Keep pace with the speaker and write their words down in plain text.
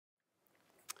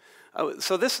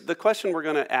So the question we're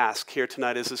going to ask here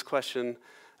tonight is this question,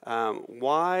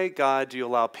 why, God, do you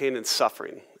allow pain and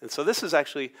suffering? And so this is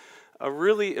actually a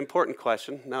really important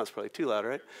question. Now it's probably too loud,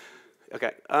 right?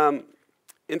 Okay.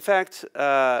 In fact,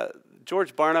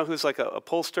 George Barna, who's like a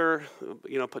pollster,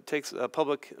 takes a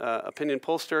public opinion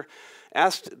pollster,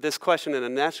 asked this question in a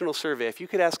national survey. If you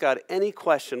could ask God any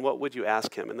question, what would you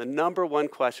ask him? And the number one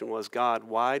question was, God,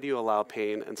 why do you allow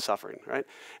pain and suffering, right?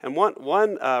 And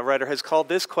one writer has called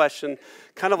this question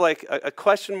kind of like a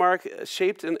question mark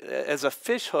shaped as a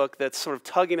fish hook that's sort of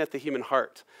tugging at the human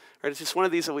heart, right? It's just one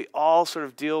of these that we all sort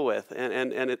of deal with,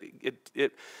 and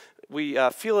we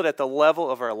feel it at the level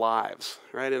of our lives,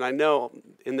 right? And I know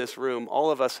in this room,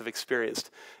 all of us have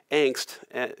experienced angst,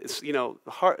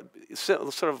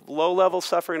 sort of low-level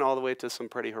suffering all the way to some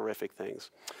pretty horrific things.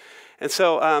 And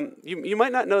so you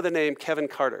might not know the name Kevin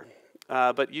Carter,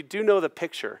 but you do know the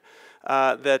picture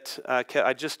that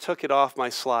I just took it off my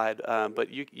slide, but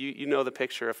you know the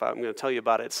picture if I'm going to tell you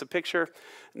about it. It's a picture,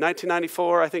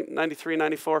 1994, I think 93,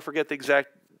 94, forget the exact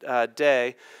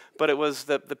day, but it was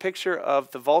the picture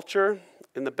of the vulture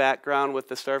in the background with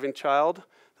the starving child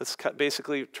that's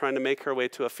basically trying to make her way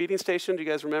to a feeding station. Do you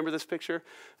guys remember this picture?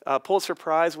 Pulitzer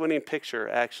Prize winning picture,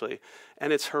 actually,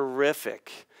 and it's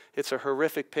horrific. It's a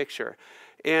horrific picture.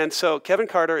 And so Kevin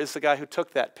Carter is the guy who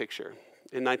took that picture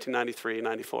in 1993,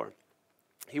 94.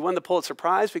 He won the Pulitzer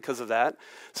Prize because of that.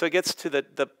 So he gets to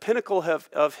the pinnacle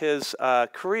of his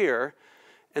career,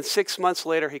 and 6 months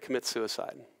later he commits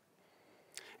suicide.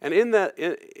 And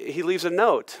he leaves a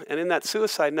note, and in that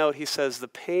suicide note he says, the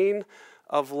pain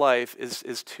of life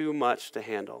is too much to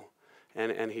handle,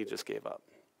 and he just gave up.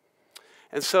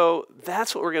 And so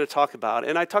that's what we're going to talk about.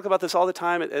 And I talk about this all the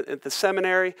time at the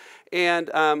seminary,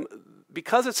 and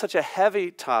because it's such a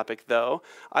heavy topic, though,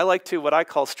 I like to, what I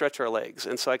call, stretch our legs.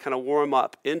 And so I kind of warm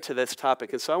up into this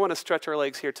topic. And so I want to stretch our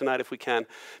legs here tonight if we can,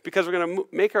 because we're going to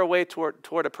make our way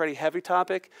toward a pretty heavy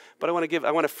topic, but I want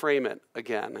to frame it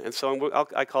again. And so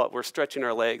I call it, we're stretching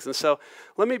our legs. And so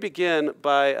let me begin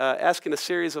by asking a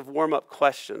series of warm-up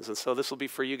questions. And so this will be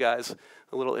for you guys,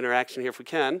 a little interaction here if we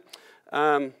can.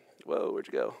 Whoa, where'd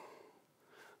you go?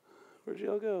 Where'd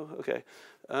you all go?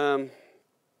 Okay.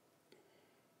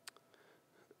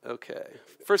 Okay,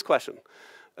 first question.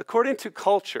 According to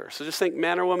culture, so just think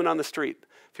man or woman on the street,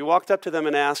 if you walked up to them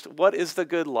and asked, what is the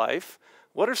good life,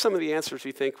 what are some of the answers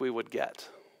you think we would get?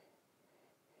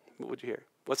 What would you hear?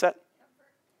 What's that?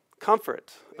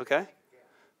 Comfort, okay.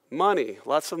 Money,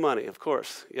 lots of money, of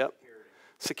course, yep.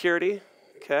 Security,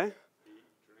 okay.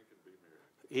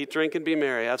 Eat, drink, and be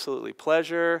merry, absolutely.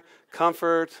 Pleasure,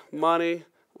 comfort, money,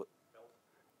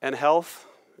 and health,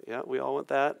 yeah, we all want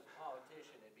that.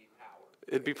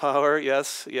 It'd be power,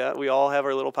 yes. Yeah, we all have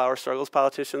our little power struggles.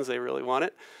 Politicians, they really want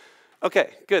it.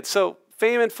 Okay, good. So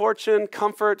fame and fortune,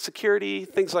 comfort, security,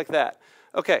 things like that.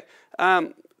 Okay,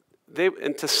 and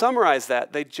to summarize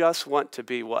that, they just want to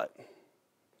be what?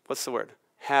 What's the word?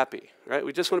 Happy, right?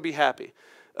 We just want to be happy.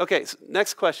 Okay, so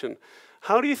next question.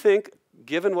 How do you think,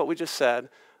 given what we just said,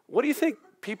 what do you think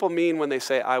people mean when they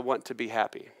say, I want to be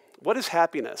happy? What is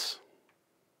happiness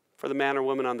for the man or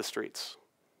woman on the streets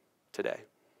today?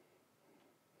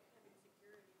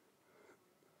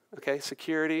 Okay,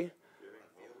 security,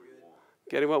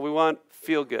 getting what we want,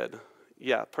 feel good.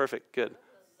 Yeah, perfect, good.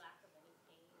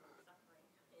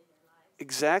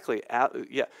 Exactly,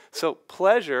 yeah. So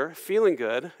pleasure, feeling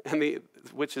good, and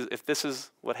which is, if this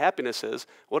is what happiness is,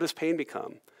 what does pain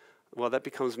become? Well, that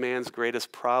becomes man's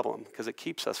greatest problem because it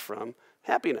keeps us from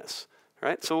happiness,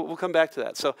 right? So we'll come back to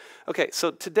that. So, okay,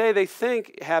 so today they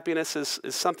think happiness is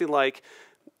something like,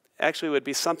 actually would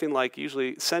be something like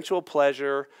usually sensual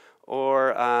pleasure,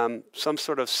 or some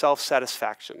sort of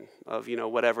self-satisfaction of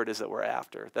whatever it is that we're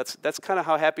after. That's kind of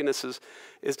how happiness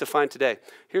is defined today.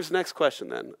 Here's the next question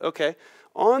then. Okay,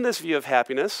 on this view of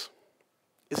happiness,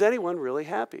 is anyone really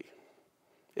happy?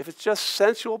 If it's just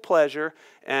sensual pleasure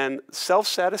and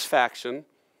self-satisfaction,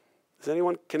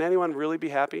 can anyone really be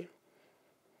happy?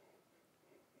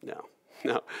 No,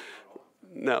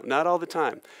 not all the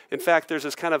time. In fact, there's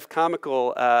this kind of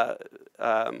comical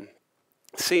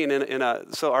scene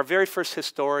so our very first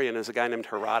historian is a guy named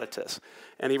Herodotus,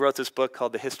 and he wrote this book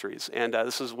called The Histories, and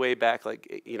this was way back,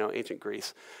 like ancient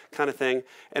Greece kind of thing.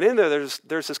 And in there,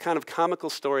 there's this kind of comical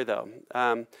story though.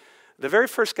 The very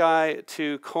first guy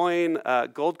to coin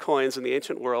gold coins in the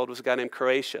ancient world was a guy named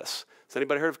Croesus. Has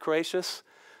anybody heard of Croesus?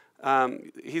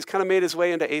 He's kind of made his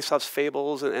way into Aesop's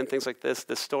fables and things like this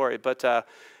story. But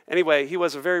anyway, he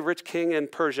was a very rich king in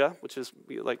Persia, which is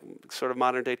like sort of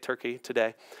modern day Turkey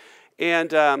today.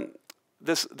 And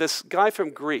this guy from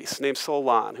Greece named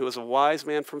Solon, who was a wise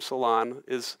man from Solon,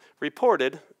 is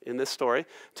reported in this story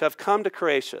to have come to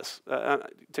Croesus,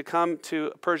 to come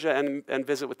to Persia and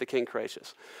visit with the king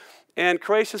Croesus. And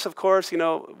Croesus, of course,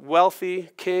 wealthy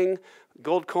king,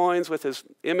 gold coins with his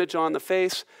image on the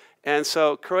face. And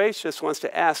so Croesus wants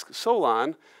to ask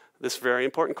Solon this very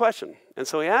important question. And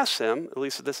so he asks him, at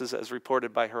least this is as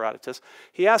reported by Herodotus,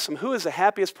 he asks him, who is the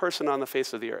happiest person on the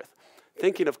face of the earth?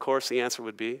 Thinking, of course, the answer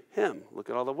would be him. Look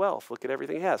at all the wealth. Look at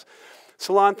everything he has.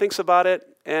 Solon thinks about it,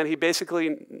 and he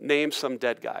basically names some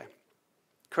dead guy.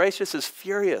 Croesus is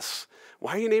furious.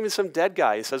 Why are you naming some dead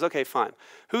guy? He says, okay, fine.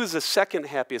 Who's the second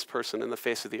happiest person in the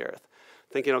face of the earth?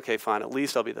 Thinking, okay, fine, at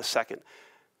least I'll be the second.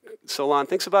 Solon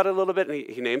thinks about it a little bit, and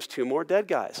he names two more dead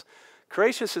guys.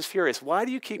 Croesus is furious. Why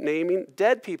do you keep naming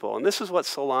dead people? And this is what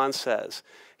Solon says.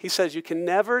 He says, you can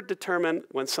never determine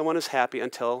when someone is happy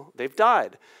until they've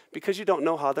died, because you don't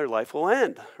know how their life will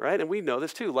end, right? And we know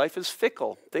this too. Life is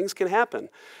fickle. Things can happen.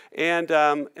 And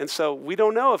so we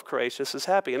don't know if Croesus is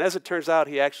happy. And as it turns out,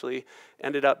 he actually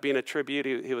ended up being a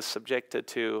tribute. He was subjected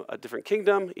to a different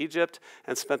kingdom, Egypt,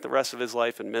 and spent the rest of his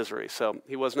life in misery. So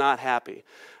he was not happy.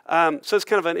 So it's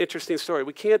kind of an interesting story.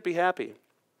 We can't be happy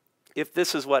if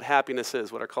this is what happiness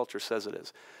is, what our culture says it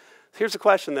is. Here's the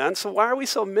question then. So why are we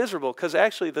so miserable? Because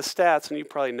actually the stats, and you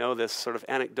probably know this sort of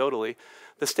anecdotally,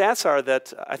 the stats are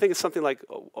that I think it's something like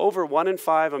over 1 in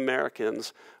 5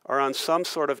 Americans are on some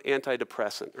sort of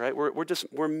antidepressant, right?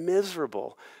 We're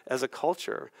miserable as a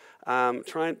culture,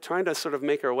 trying to sort of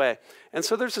make our way. And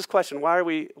so there's this question, why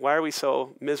are we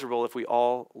so miserable if we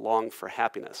all long for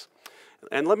happiness?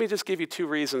 And let me just give you 2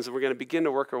 reasons, and we're going to begin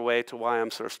to work our way to why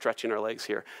I'm sort of stretching our legs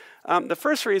here. The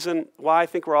first reason why I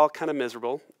think we're all kind of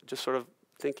miserable, just sort of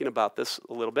thinking about this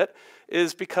a little bit,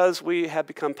 is because we have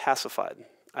become pacified,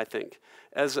 I think,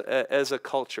 as a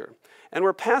culture. And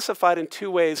we're pacified in 2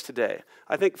 ways today.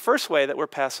 I think first way that we're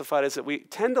pacified is that we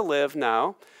tend to live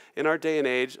now, in our day and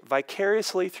age,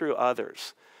 vicariously through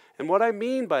others. And what I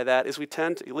mean by that is we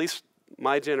tend to, at least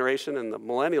my generation and the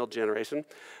millennial generation,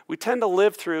 we tend to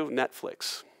live through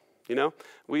Netflix.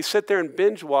 We sit there and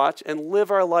binge watch and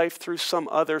live our life through some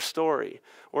other story.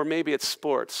 Or maybe it's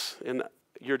sports in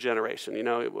your generation.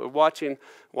 We're watching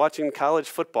college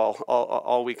football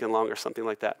all weekend long or something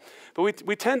like that. But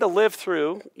we tend to live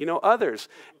through, others.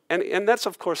 And that's,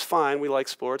 of course, fine. We like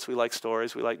sports. We like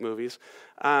stories. We like movies.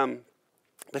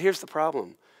 But here's the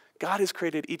problem. God has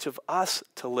created each of us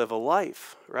to live a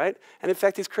life, right? And in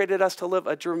fact, he's created us to live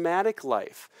a dramatic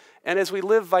life. And as we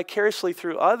live vicariously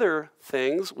through other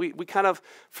things, we kind of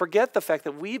forget the fact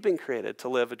that we've been created to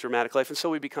live a dramatic life, and so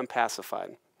we become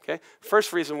pacified. Okay?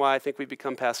 First reason why I think we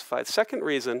become pacified. Second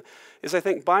reason is I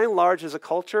think by and large as a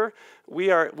culture, we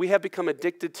have become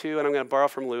addicted to, and I'm going to borrow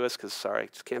from Lewis because, sorry,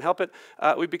 just can't help it,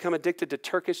 we've become addicted to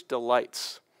Turkish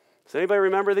delights. Does anybody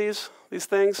remember these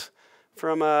things?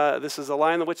 From this is The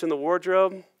Lion, the Witch, and the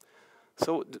Wardrobe.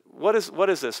 So what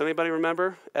is this? Anybody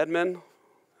remember? Edmund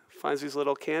finds these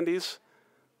little candies.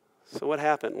 So what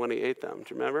happened when he ate them?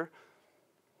 Do you remember?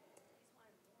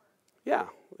 Yeah,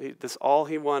 that's all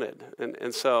he wanted.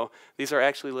 And so these are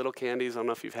actually little candies. I don't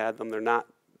know if you've had them. They're not,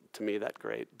 to me, that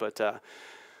great. But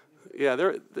yeah,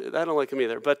 I don't like them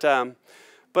either. But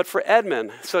for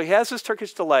Edmund, so he has this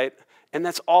Turkish delight, and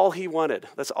that's all he wanted.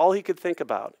 That's all he could think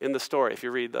about in the story, if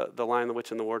you read The Lion, the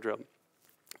Witch, and the Wardrobe.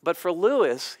 But for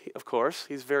Lewis, of course,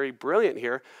 he's very brilliant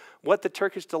here. What the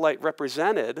Turkish delight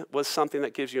represented was something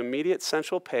that gives you immediate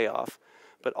sensual payoff,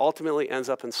 but ultimately ends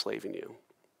up enslaving you.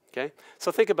 Okay? So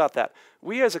think about that.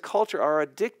 We as a culture are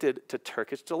addicted to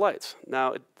Turkish delights.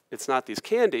 Now, it's not these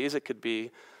candies. It could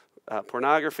be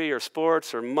pornography or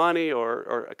sports or money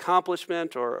or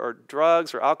accomplishment or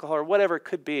drugs or alcohol or whatever it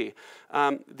could be.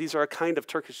 These are a kind of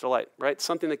Turkish delight, right?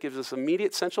 Something that gives us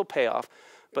immediate sensual payoff,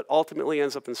 but ultimately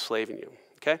ends up enslaving you.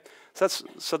 Okay?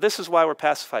 So this is why we're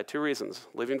pacified. 2 reasons.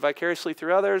 Living vicariously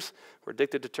through others, we're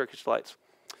addicted to Turkish delights.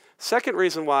 Second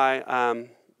reason why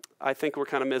I think we're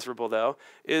kind of miserable, though,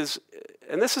 is,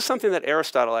 and this is something that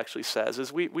Aristotle actually says,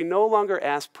 is we no longer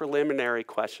ask preliminary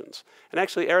questions. And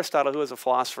actually Aristotle, who was a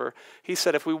philosopher, he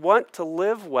said if we want to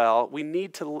live well, we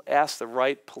need to ask the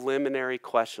right preliminary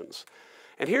questions.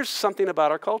 And here's something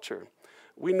about our culture.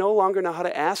 We no longer know how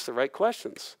to ask the right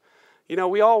questions.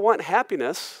 We all want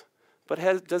happiness,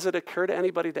 but does it occur to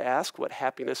anybody to ask what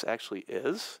happiness actually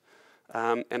is?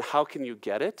 And how can you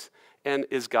get it? And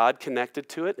is God connected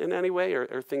to it in any way,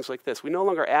 or things like this? We no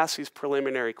longer ask these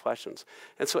preliminary questions.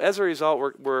 And so as a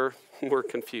result, we're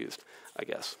confused, I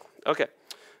guess. Okay,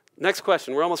 next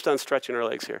question. We're almost done stretching our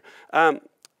legs here. How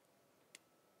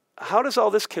does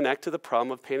all this connect to the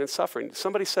problem of pain and suffering?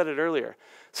 Somebody said it earlier.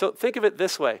 So think of it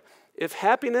this way. If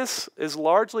happiness is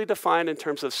largely defined in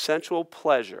terms of sensual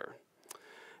pleasure,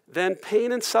 then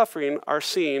pain and suffering are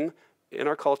seen in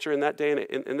our culture in that day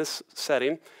and in this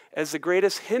setting as the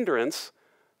greatest hindrance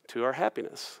to our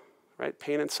happiness, right?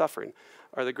 Pain and suffering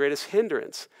are the greatest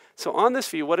hindrance. So on this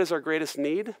view, what is our greatest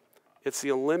need? It's the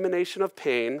elimination of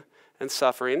pain and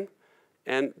suffering,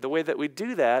 and the way that we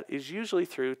do that is usually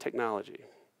through technology.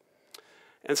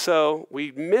 And so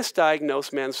we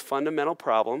misdiagnose man's fundamental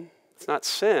problem. It's not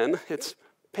sin, it's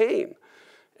pain.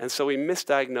 And so we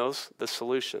misdiagnose the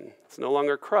solution. It's no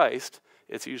longer Christ,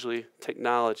 it's usually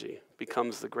technology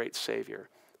becomes the great savior.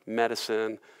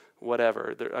 Medicine,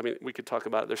 whatever. We could talk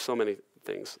about it. There's so many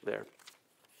things there.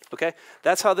 Okay,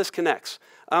 that's how this connects.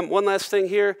 One last thing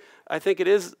here. I think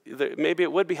maybe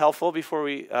it would be helpful before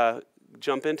we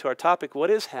jump into our topic.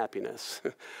 What is happiness?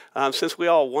 Since we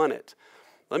all want it.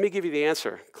 Let me give you the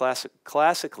answer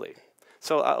classically.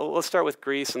 So let's start with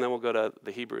Greece and then we'll go to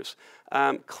the Hebrews.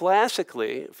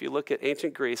 Classically, if you look at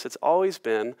ancient Greece, it's always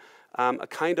been a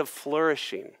kind of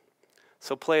flourishing.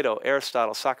 So Plato,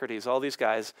 Aristotle, Socrates, all these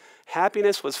guys,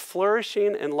 happiness was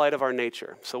flourishing in light of our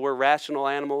nature. So we're rational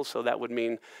animals, so that would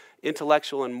mean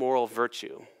intellectual and moral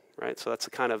virtue, right? So that's the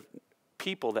kind of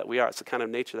people that we are. It's the kind of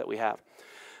nature that we have.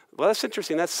 Well, that's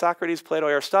interesting. That's Socrates, Plato,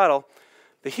 Aristotle.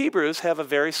 The Hebrews have a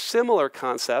very similar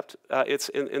concept. It's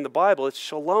in the Bible, it's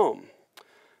shalom.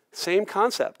 Same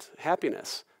concept,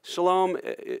 happiness. Shalom,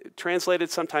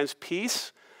 translated sometimes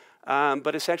peace,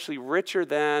 but it's actually richer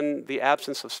than the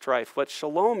absence of strife. What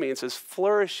shalom means is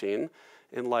flourishing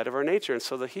in light of our nature. And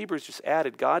so the Hebrews just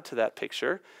added God to that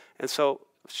picture. And so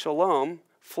shalom,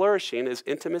 flourishing, is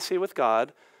intimacy with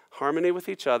God, harmony with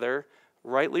each other,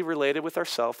 rightly related with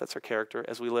ourself, that's our character,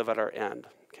 as we live at our end.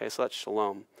 Okay, so that's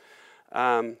shalom.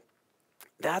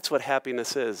 That's what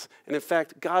happiness is. And in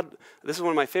fact, God, this is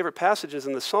one of my favorite passages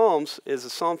in the Psalms, is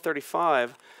Psalm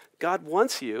 35. God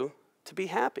wants you to be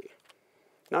happy.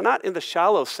 Now, not in the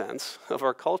shallow sense of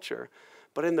our culture,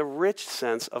 but in the rich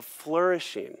sense of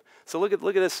flourishing. So look at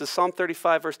this. It's Psalm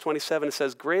 35, verse 27. It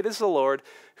says, "Great is the Lord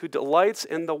who delights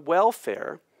in the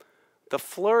welfare, the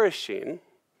flourishing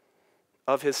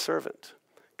of his servant."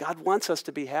 God wants us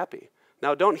to be happy.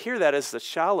 Now, don't hear that as the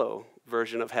shallow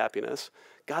version of happiness.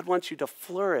 God wants you to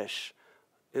flourish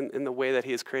in the way that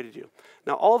he has created you.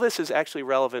 Now, all this is actually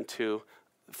relevant to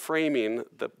framing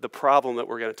the problem that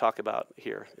we're going to talk about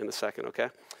here in a second, okay?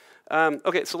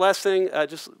 Okay, so last thing,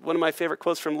 just one of my favorite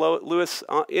quotes from Lewis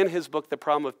in his book, The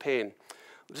Problem of Pain.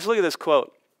 Just look at this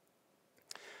quote.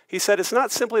 He said, "It's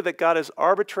not simply that God has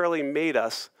arbitrarily made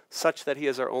us such that he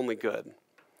is our only good.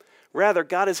 Rather,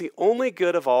 God is the only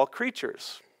good of all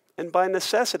creatures. And by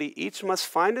necessity, each must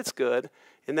find its good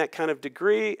in that kind of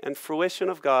degree and fruition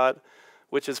of God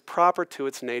which is proper to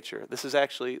its nature." This is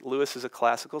actually, Lewis is a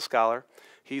classical scholar.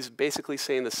 He's basically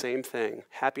saying the same thing.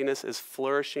 Happiness is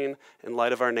flourishing in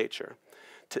light of our nature.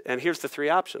 And here's the three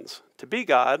options: to be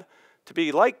God, to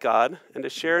be like God, and to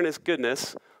share in his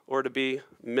goodness, or to be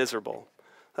miserable.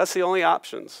 That's the only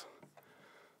options,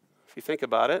 if you think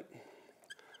about it.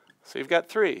 So you've got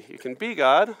three. You can be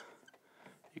God,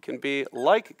 you can be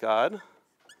like God,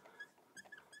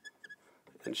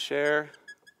 and share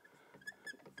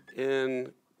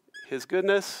in his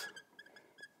goodness,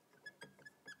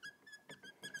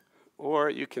 or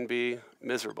you can be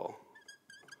miserable.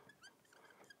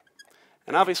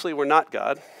 And obviously we're not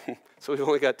God, so we've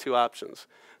only got two options.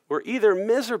 We're either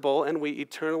miserable and we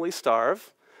eternally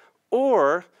starve,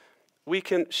 or we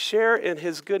can share in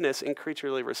his goodness in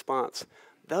creaturely response.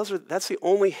 That's the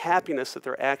only happiness that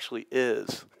there actually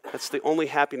is. That's the only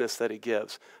happiness that he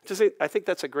gives. I think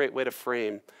that's a great way to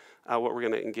frame what we're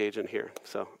going to engage in here.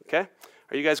 So, okay?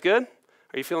 Are you guys good?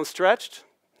 Are you feeling stretched?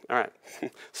 All right.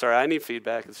 Sorry, I need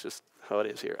feedback. It's just how it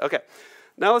is here. Okay.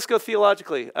 Now let's go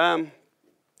theologically.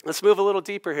 Let's move a little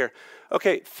deeper here.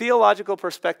 Okay, theological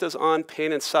perspectives on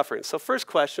pain and suffering. So first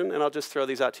question, and I'll just throw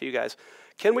these out to you guys.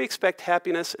 Can we expect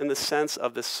happiness in the sense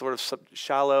of this sort of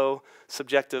shallow,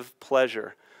 subjective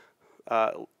pleasure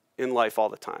in life all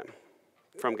the time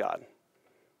from God?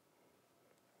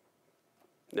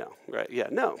 No, right? Yeah,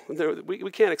 no. We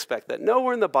can't expect that.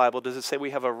 Nowhere in the Bible does it say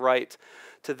we have a right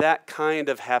to that kind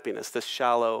of happiness, this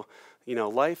shallow,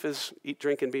 life is eat,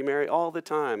 drink, and be merry all the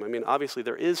time. I mean, obviously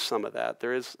there is some of that.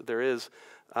 There is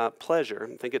pleasure.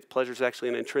 I think pleasure is actually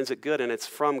an intrinsic good, and it's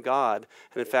from God.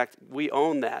 And in fact, we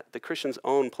own that. The Christians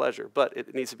own pleasure, but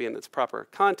it needs to be in its proper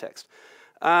context.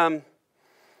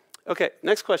 Okay,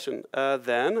 next question.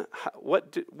 Then,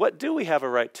 what do we have a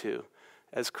right to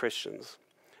as Christians?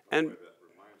 And That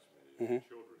reminds me of the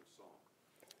children's song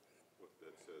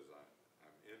that says,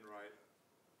 I'm in right,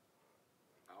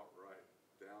 outright,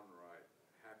 downright,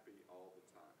 happy all the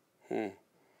time. And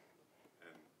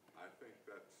I think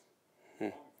that's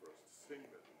wrong for us to sing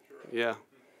that in Yeah.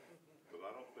 But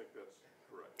I don't think that's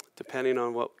correct. Depending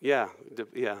on what, yeah,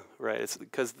 right. It's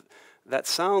because that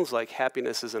sounds like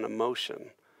happiness is an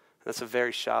emotion. That's a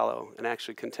very shallow and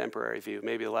actually contemporary view,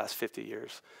 maybe the last 50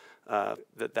 years,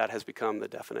 that has become the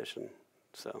definition.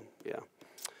 So, yeah,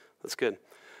 that's good.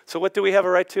 So what do we have a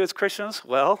right to as Christians?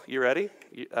 Well, you ready?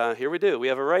 Here we do. We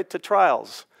have a right to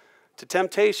trials, to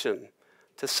temptation,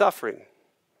 to suffering.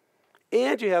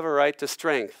 And you have a right to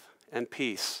strength and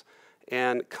peace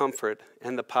and comfort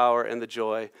and the power and the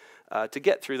joy to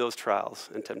get through those trials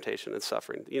and temptation and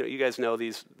suffering. You know, you guys know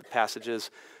these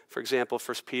passages. For example,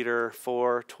 1 Peter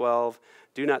 4:12,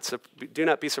 do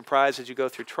not be surprised as you go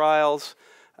through trials,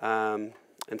 and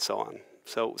so on.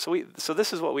 So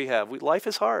this is what we have. Life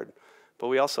is hard, but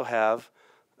we also have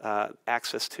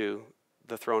access to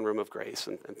the throne room of grace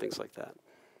and things like that.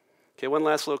 Okay, one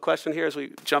last little question here as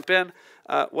we jump in.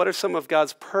 What are some of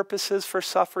God's purposes for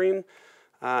suffering?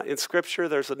 In Scripture,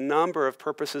 there's a number of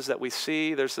purposes that we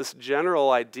see. There's this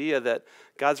general idea that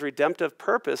God's redemptive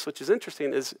purpose, which is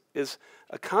interesting, is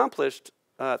accomplished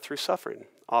through suffering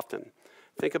often.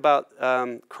 Think about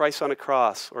Christ on a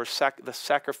cross or the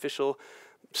sacrificial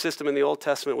system in the Old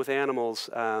Testament with animals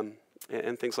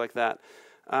and things like that.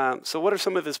 So what are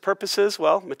some of his purposes?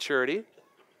 Well, maturity.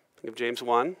 Think of James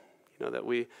 1, you know, that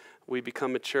we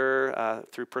become mature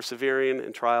through persevering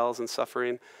in trials and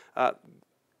suffering.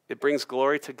 It brings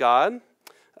glory to God.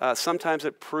 Sometimes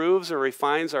it proves or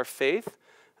refines our faith.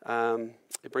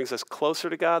 It brings us closer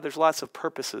to God. There's lots of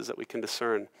purposes that we can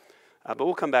discern. But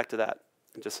we'll come back to that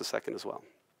in just a second as well.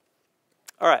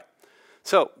 All right.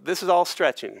 So this is all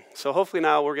stretching. So hopefully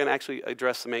now we're going to actually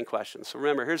address the main question. So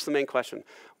remember, here's the main question.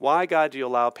 Why, God, do you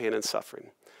allow pain and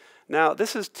suffering? Now,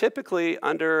 this is typically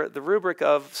under the rubric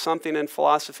of something in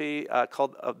philosophy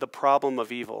called the problem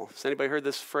of evil. Has anybody heard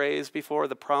this phrase before,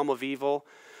 the problem of evil?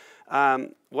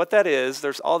 What that is,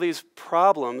 there's all these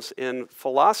problems in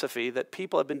philosophy that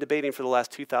people have been debating for the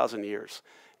last 2,000 years.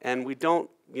 And we don't,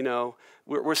 you know,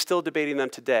 we're still debating them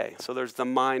today. So there's the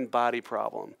mind-body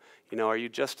problem. You know, are you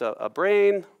just a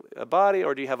brain, a body,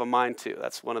 or do you have a mind too?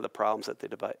 That's one of the problems that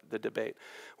they debate.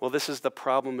 Well, this is the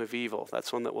problem of evil.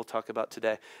 That's one that we'll talk about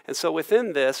today. And so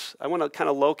within this, I want to kind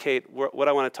of locate what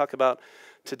I want to talk about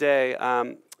today.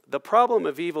 The problem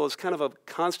of evil is kind of a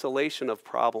constellation of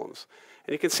problems.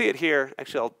 And you can see it here.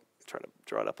 Actually, I'll try to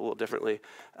draw it up a little differently.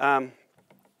 The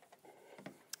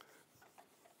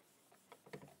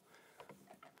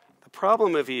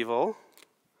problem of evil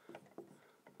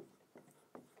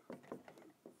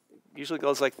usually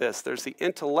goes like this. There's the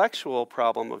intellectual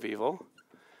problem of evil,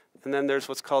 and then there's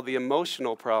what's called the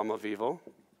emotional problem of evil.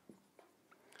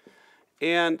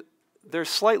 And they're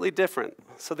slightly different.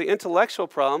 So the intellectual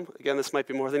problem, again, this might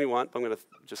be more than you want, but I'm going to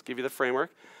just give you the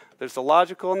framework. There's the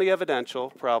logical and the evidential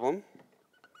problem.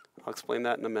 I'll explain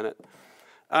that in a minute.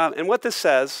 And what this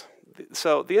says,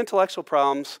 so the intellectual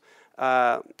problems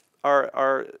are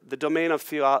the domain of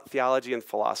theology and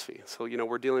philosophy. So, you know,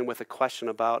 we're dealing with a question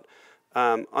about,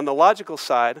 on the logical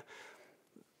side,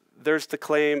 there's the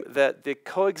claim that the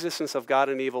coexistence of God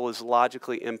and evil is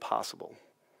logically impossible.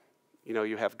 You know,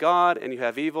 you have God and you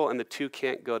have evil, and the two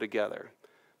can't go together.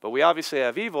 But we obviously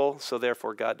have evil, so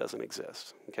therefore God doesn't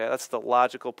exist. Okay, that's the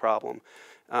logical problem,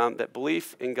 that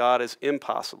belief in God is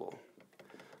impossible.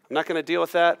 I'm not going to deal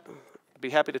with that. I'd be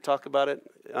happy to talk about it,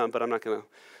 but I'm not going to,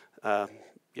 not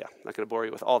going to bore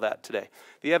you with all that today.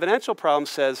 The evidential problem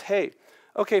says, hey,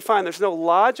 okay, fine, there's no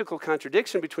logical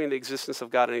contradiction between the existence of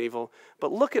God and evil,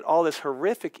 but look at all this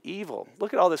horrific evil.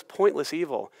 Look at all this pointless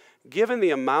evil. Given the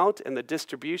amount and the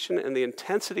distribution and the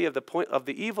intensity of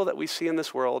the evil that we see in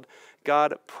this world,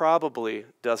 God probably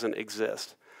doesn't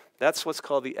exist. That's what's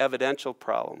called the evidential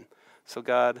problem. So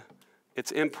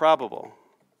it's improbable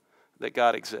that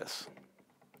God exists.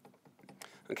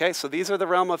 Okay, so these are the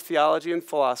realm of theology and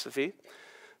philosophy.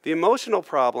 The emotional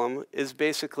problem is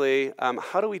basically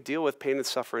how do we deal with pain and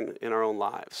suffering in our own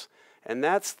lives? And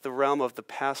that's the realm of the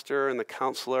pastor and the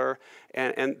counselor.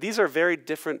 And these are very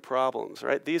different problems,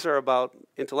 right? These are about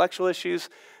intellectual issues,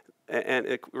 and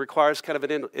it requires kind of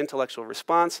an intellectual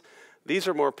response. These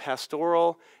are more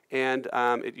pastoral, and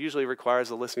it usually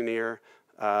requires a listening ear,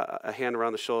 a hand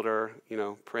around the shoulder, you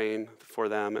know, praying for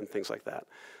them and things like that.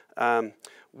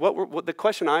 What the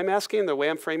question I'm asking, the way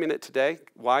I'm framing it today,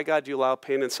 why, God, do you allow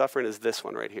pain and suffering, is this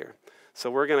one right here. So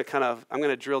we're going to I'm going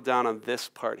to drill down on this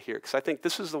part here, because I think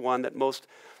this is the one that most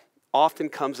often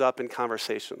comes up in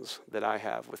conversations that I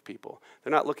have with people.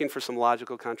 They're not looking for some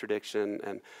logical contradiction,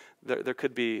 and there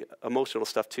could be emotional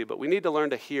stuff too, but we need to learn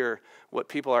to hear what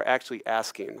people are actually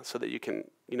asking so that you can,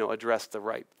 you know, address the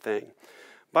right thing.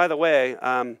 By the way,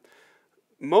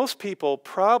 most people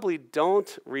probably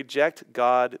don't reject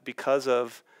God because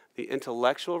of the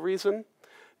intellectual reason.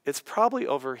 It's probably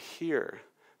over here.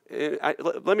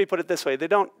 Let me put it this way. They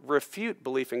don't refute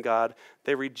belief in God.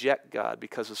 They reject God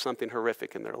because of something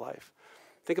horrific in their life.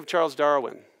 Think of Charles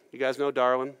Darwin. You guys know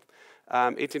Darwin?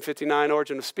 1859,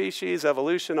 Origin of Species,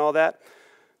 evolution, all that.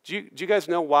 Do you guys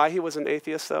know why he was an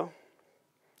atheist, though?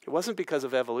 It wasn't because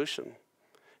of evolution.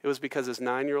 It was because his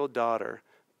 9-year-old daughter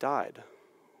died.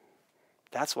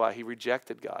 That's why he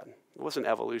rejected God. It wasn't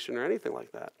evolution or anything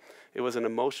like that. It was an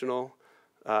emotional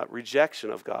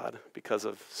rejection of God because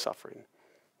of suffering.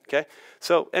 Okay?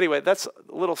 So anyway, that's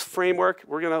a little framework.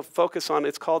 We're going to focus on,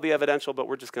 it's called the evidential, but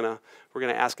we're going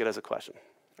to ask it as a question.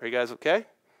 Are you guys okay?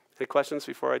 Any questions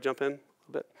before I jump in a little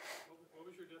bit? What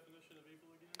was your definition of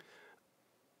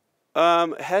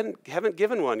evil again? Haven't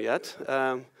given one yet.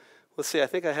 Let's see, I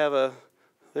think I have a,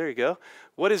 there you go.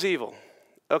 What is evil?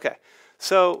 Okay,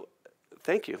 so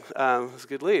thank you. That's a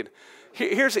good lead.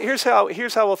 Here's how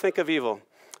we'll think of evil.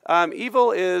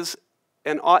 Evil is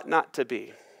an ought not to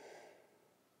be.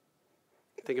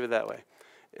 Think of it that way.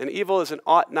 And evil is an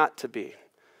ought not to be.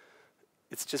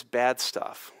 It's just bad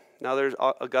stuff. Now,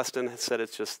 Augustine has said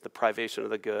it's just the privation of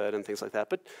the good and things like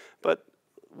that. But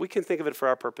we can think of it for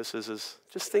our purposes as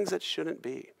just things that shouldn't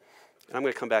be. And I'm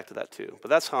going to come back to that too. But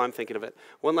that's how I'm thinking of it.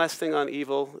 One last thing on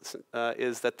evil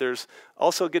is that there's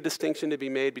also a good distinction to be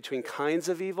made between kinds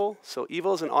of evil. So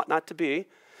evil is an ought not to be.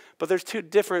 But there's two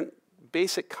different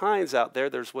basic kinds out there.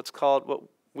 There's what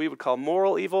we would call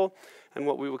moral evil and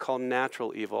what we would call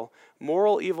natural evil.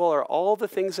 Moral evil are all the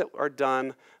things that are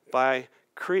done by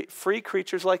free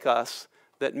creatures like us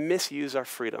that misuse our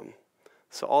freedom.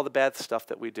 So all the bad stuff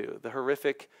that we do, the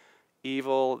horrific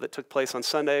evil that took place on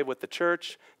Sunday with the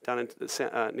church down in,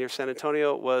 near San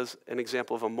Antonio was an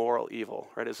example of a moral evil,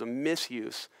 right? It was a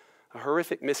misuse, a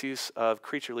horrific misuse of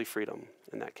creaturely freedom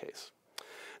in that case.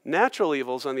 Natural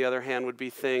evils, on the other hand, would be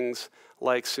things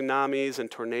like tsunamis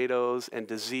and tornadoes and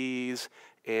disease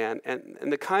and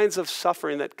the kinds of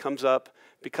suffering that comes up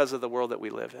because of the world that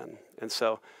we live in. And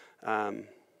so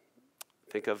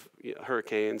think of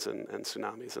hurricanes and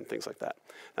tsunamis and things like that.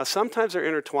 Now, sometimes they're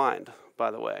intertwined, by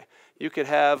the way. You could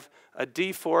have a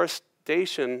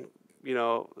deforestation,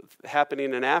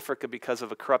 happening in Africa because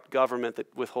of a corrupt government that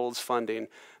withholds funding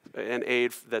and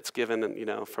aid that's given,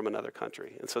 from another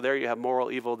country. And so there you have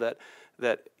moral evil that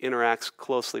interacts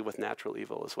closely with natural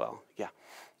evil as well. Yeah. Is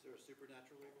there a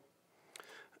supernatural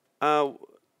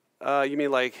evil? You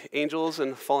mean like angels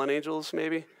and fallen angels,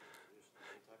 maybe?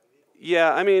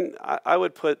 Yeah, I mean, I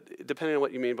would put, depending on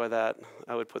what you mean by that,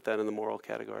 I would put that in the moral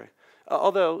category.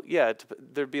 Although, yeah,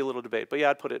 there'd be a little debate. But yeah,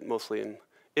 I'd put it mostly in,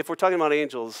 if we're talking about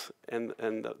angels and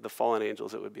the fallen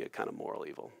angels, it would be a kind of moral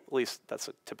evil. At least that's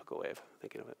a typical way of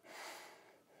thinking of it.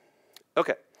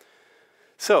 Okay,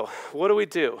 so what do we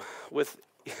do with,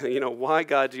 why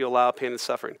God do you allow pain and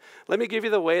suffering? Let me give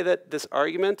you the way that this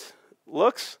argument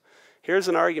looks. Here's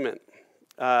an argument.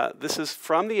 This is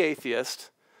from the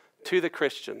atheist to the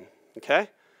Christian. Okay?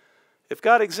 If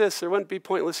God exists, there wouldn't be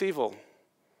pointless evil.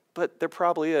 But there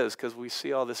probably is, because we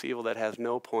see all this evil that has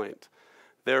no point.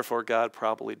 Therefore, God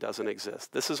probably doesn't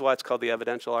exist. This is why it's called the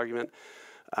evidential argument.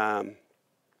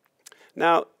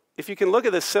 Now, if you can look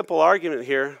at this simple argument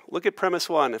here, look at premise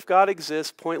 1. If God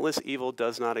exists, pointless evil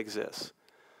does not exist.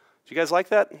 Do you guys like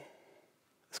that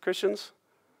as Christians?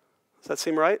 Does that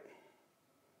seem right?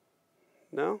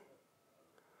 No?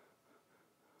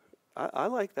 I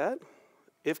like that.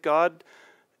 If God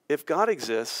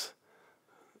exists,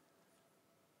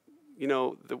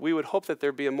 that we would hope that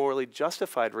there'd be a morally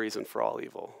justified reason for all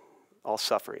evil, all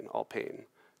suffering, all pain,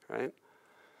 right?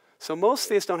 So most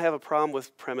theists don't have a problem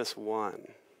with premise 1,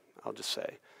 I'll just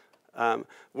say.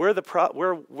 Where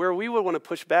we would want to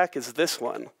push back is this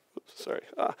one. Oops, sorry.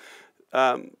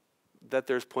 That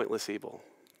there's pointless evil,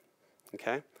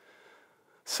 okay?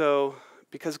 So,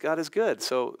 because God is good.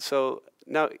 So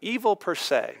now evil per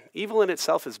se, evil in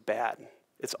itself is bad.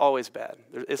 It's always bad.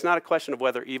 It's not a question of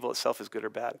whether evil itself is good or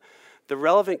bad. The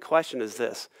relevant question is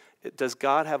this. Does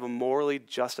God have a morally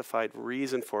justified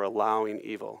reason for allowing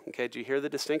evil? Okay, do you hear the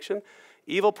distinction?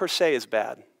 Evil per se is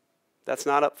bad. That's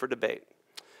not up for debate.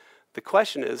 The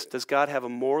question is, does God have a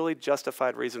morally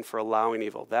justified reason for allowing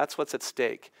evil? That's what's at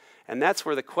stake. And that's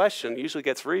where the question usually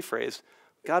gets rephrased.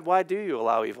 God, why do you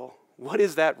allow evil? What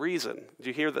is that reason?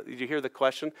 Did you hear the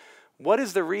question? What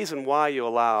is the reason why you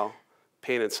allow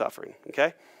pain and suffering?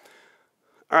 Okay?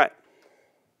 All right.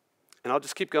 And I'll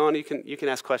just keep going. You can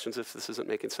ask questions if this isn't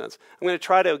making sense. I'm going to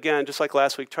try to, again, just like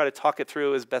last week, try to talk it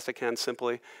through as best I can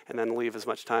simply, and then leave as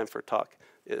much time for talk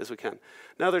as we can.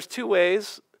 Now, there's two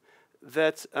ways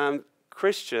that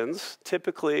Christians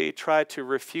typically try to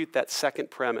refute that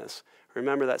second premise.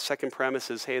 Remember, that second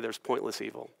premise is, hey, there's pointless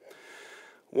evil.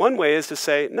 One way is to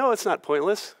say, no, it's not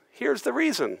pointless. Here's the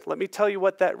reason. Let me tell you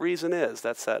what that reason is.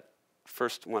 That's that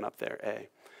first one up there, A.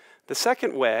 The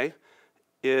second way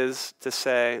is to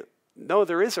say, no,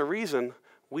 there is a reason,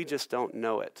 we just don't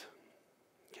know it.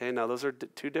 Okay, now those are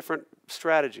two different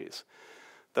strategies.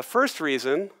 The first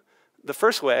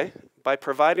way, by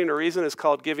providing a reason, is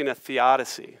called giving a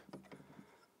theodicy.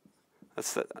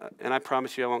 And I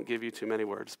promise you I won't give you too many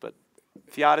words, but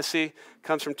theodicy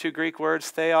comes from two Greek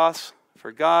words, theos,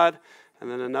 for God,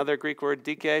 and then another Greek word,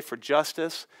 dike, for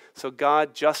justice. So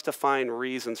God justifying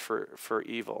reasons for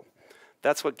evil.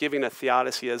 That's what giving a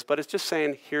theodicy is, but it's just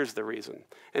saying, here's the reason.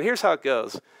 And here's how it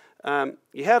goes.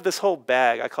 You have this whole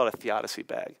bag, I call it a theodicy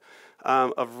bag,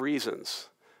 of reasons.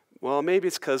 Well, maybe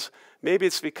it's because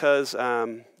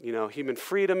human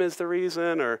freedom is the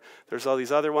reason, or there's all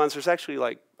these other ones. There's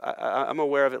actually I'm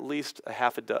aware of at least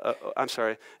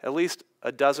at least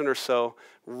a dozen or so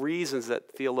reasons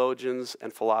that theologians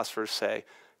and philosophers say,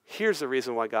 here's the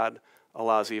reason why God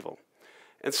allows evil.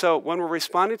 And so when we're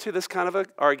responding to this kind of an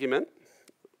argument,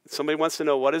 somebody wants to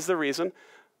know what is the reason.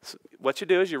 So what you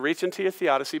do is you reach into your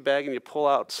theodicy bag and you pull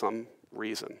out some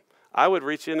reason. I would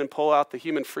reach in and pull out the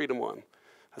human freedom one.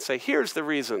 I'd say, here's the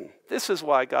reason. This is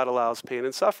why God allows pain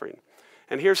and suffering.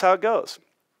 And here's how it goes.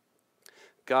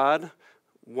 God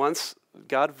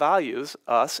values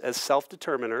us as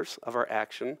self-determiners of our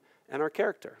action and our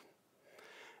character.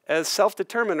 As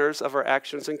self-determiners of our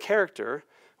actions and character,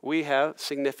 we have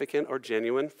significant or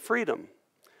genuine freedom.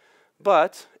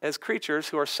 But as creatures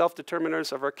who are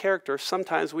self-determiners of our character,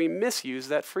 sometimes we misuse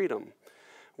that freedom.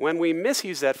 When we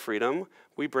misuse that freedom,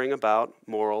 we bring about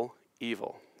moral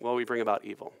evil. Well, we bring about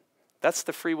evil. That's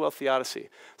the free will theodicy.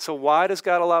 So why does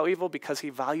God allow evil? Because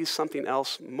he values something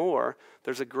else more.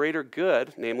 There's a greater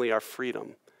good, namely our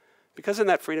freedom. Because in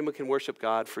that freedom we can worship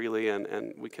God freely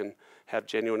and we can have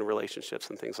genuine relationships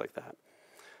and things like that.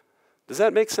 Does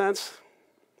that make sense?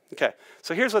 Okay,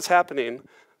 so here's what's happening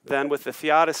then with the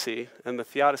theodicy and the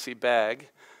theodicy bag.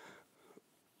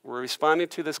 We're responding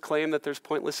to this claim that there's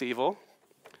pointless evil,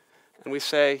 and we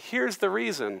say, here's the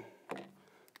reason.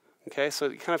 Okay, so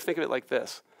you kind of think of it like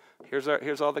this.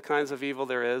 Here's all the kinds of evil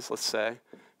there is, let's say.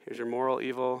 Here's your moral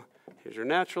evil. Here's your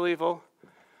natural evil.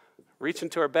 Reach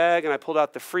into our bag, and I pulled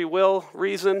out the free will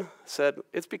reason. Said,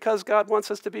 it's because God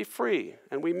wants us to be free,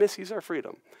 and we misuse our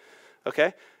freedom.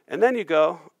 Okay? And then you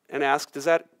go and ask, does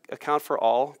that account for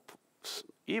all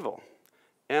evil?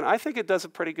 And I think it does a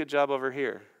pretty good job over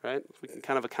here, right? We can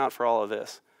kind of account for all of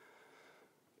this.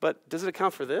 But does it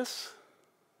account for this?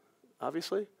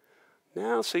 Obviously.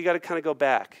 No, so you got to kind of go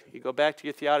back. You go back to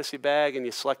your theodicy bag and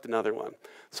you select another one.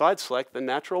 So I'd select the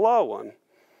natural law one.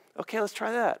 Okay, let's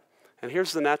try that. And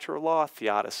here's the natural law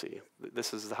theodicy.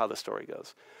 This is how the story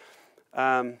goes.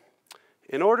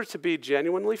 In order to be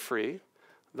genuinely free,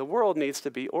 the world needs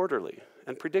to be orderly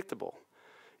and predictable.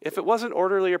 If it wasn't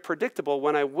orderly or predictable,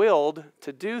 when I willed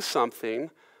to do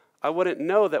something, I wouldn't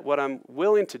know that what I'm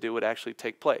willing to do would actually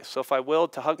take place. So if I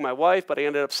willed to hug my wife, but I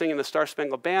ended up singing the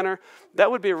Star-Spangled Banner, that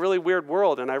would be a really weird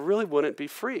world, and I really wouldn't be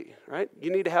free, right?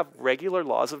 You need to have regular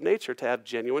laws of nature to have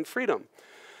genuine freedom.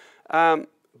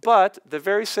 But the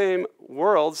very same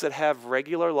worlds that have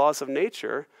regular laws of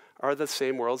nature are the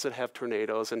same worlds that have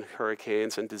tornadoes and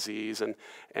hurricanes and disease and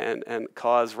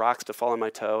cause rocks to fall on my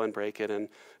toe and break it and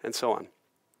so on.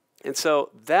 And so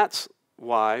that's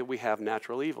why we have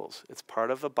natural evils. It's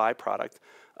part of a byproduct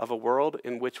of a world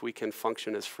in which we can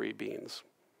function as free beings.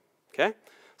 Okay?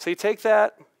 So you take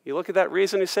that, you look at that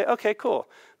reason, you say, okay, cool.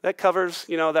 That covers,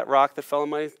 that rock that fell on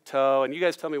my toe, and you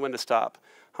guys tell me when to stop.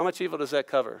 How much evil does that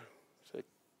cover? Should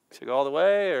I go all the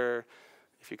way, or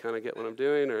if you kind of get what I'm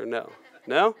doing, or no?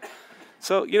 No?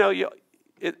 So, it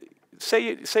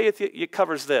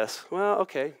covers this. Well,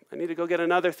 okay, I need to go get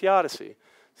another theodicy.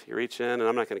 So you reach in, and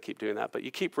I'm not going to keep doing that, but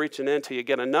you keep reaching in until you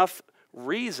get enough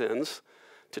reasons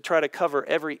to try to cover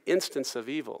every instance of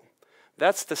evil.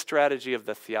 That's the strategy of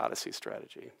the theodicy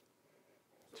strategy.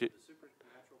 So the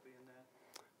supernatural be in that?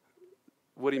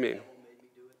 What do you mean?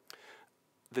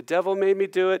 The devil made me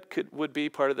do it? The devil made me do it would be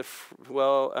part of the,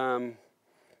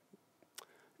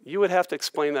 you would have to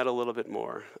explain that a little bit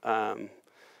more. And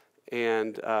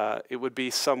it would be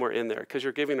somewhere in there, because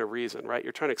you're giving a reason, right?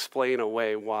 You're trying to explain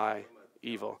away why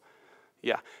evil.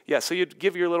 Yeah. So you'd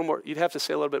give your little more. You'd have to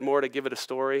say a little bit more to give it a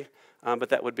story, but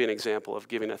that would be an example of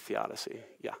giving a theodicy.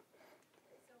 Yeah. So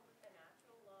with the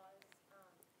natural laws,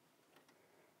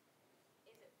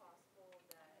 is it possible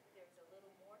that there's a little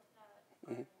more to that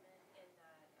argument in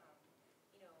that,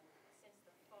 since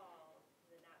the fall,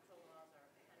 the natural laws are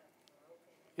kind of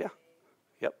broken in a way?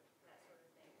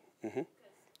 Mhm.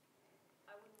 Because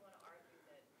I wouldn't want to argue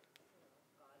that,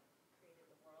 God created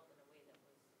the world in a way that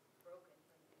was broken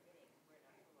from the beginning, where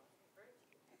natural laws referred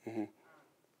to. Mhm.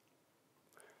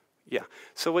 Yeah.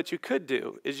 So what you could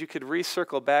do is you could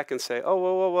recircle back and say, oh,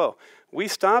 whoa, whoa, whoa. We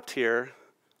stopped here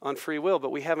on free will,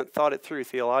 but we haven't thought it through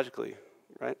theologically,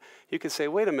 right? You could say,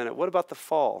 wait a minute, what about the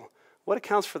fall? What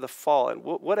accounts for the fall? And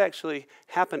what actually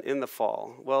happened in the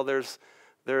fall? Well, there's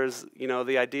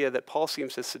the idea that Paul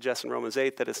seems to suggest in Romans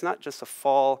 8 that it's not just a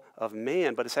fall of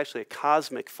man, but it's actually a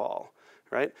cosmic fall,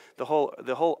 right? The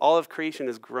whole all of creation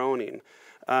is groaning.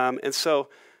 And so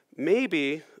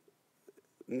maybe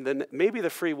the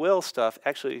free will stuff,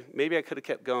 actually, maybe I could have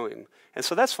kept going. And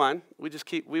so that's fine. We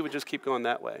would just keep going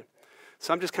that way.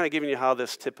 So I'm just kind of giving you how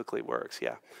this typically works,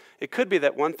 yeah. It could be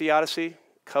that one theodicy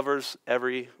covers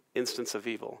every instance of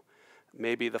evil.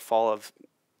 Maybe the fall of,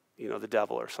 the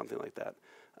devil or something like that.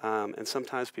 And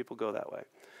sometimes people go that way.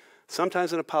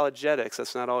 Sometimes in apologetics,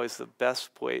 that's not always the best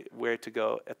way to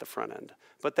go at the front end.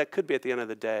 But that could be at the end of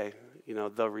the day,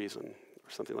 the reason or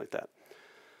something like that.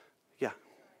 Yeah.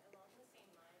 Along the same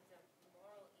lines of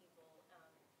moral evil,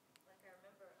 like I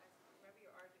remember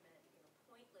your argument,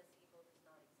 pointless evil does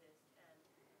not exist, and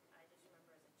I just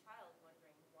remember as a child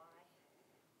wondering why,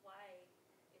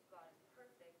 if God is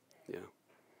perfect and Yeah.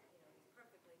 He's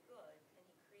perfectly good, and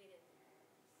He created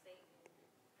Satan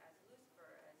as Lucifer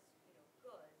as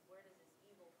good, where does this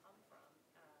evil come from?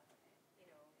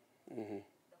 Mm-hmm.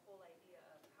 The whole idea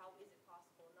of how is it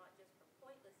possible not just for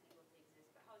pointless evil to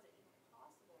exist, but how is it even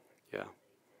possible for evil Yeah.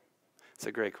 to exist? It's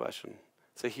a great question.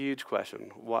 It's a huge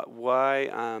question.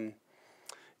 Why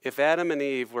if Adam and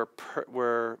Eve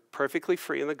were perfectly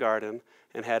free in the garden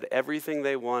and had everything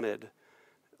they wanted,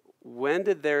 when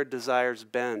did their desires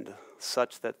bend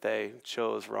such that they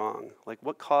chose wrong? Like,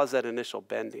 what caused that initial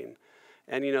bending?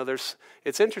 And,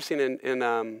 it's interesting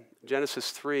in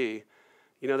Genesis 3,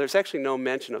 there's actually no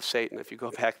mention of Satan if you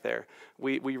go back there.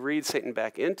 We read Satan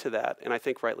back into that, and I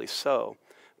think rightly so,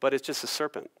 but it's just a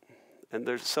serpent. And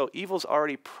so evil's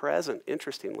already present,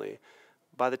 interestingly,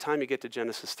 by the time you get to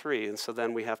Genesis 3. And so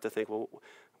then we have to think, well,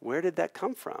 where did that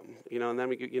come from? And then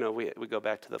we go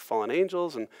back to the fallen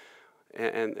angels, and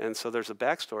so there's a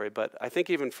backstory. But I think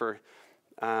even for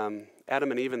Adam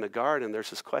and Eve in the garden,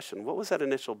 there's this question, what was that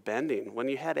initial bending when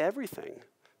you had everything?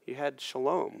 You had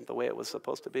shalom, the way it was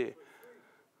supposed to be.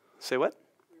 Say what?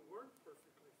 We weren't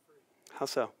perfectly free. How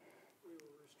so? We were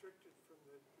restricted from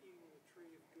eating the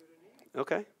tree of good and evil.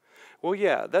 Okay. Well,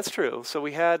 yeah, that's true. So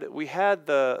we had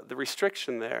the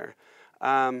restriction there.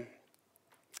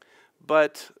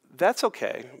 But that's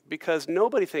okay, because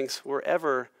nobody thinks we're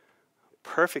ever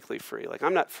perfectly free. Like,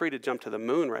 I'm not free to jump to the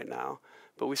moon right now,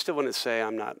 but we still wouldn't say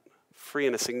I'm not free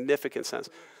in a significant sense.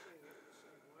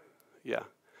 Yeah.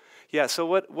 Yeah, so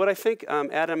what I think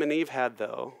Adam and Eve had,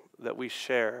 though, that we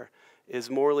share, is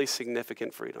morally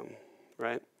significant freedom,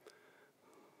 right?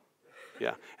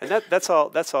 Yeah, and that's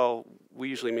all we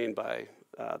usually mean by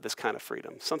this kind of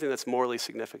freedom, something that's morally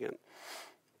significant.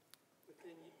 But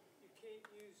then you can't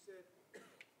use that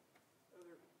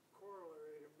other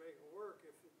corollary to make it work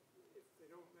if they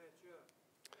don't match up.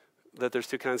 That there's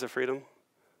two kinds of freedom? No,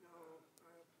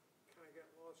 I kind of got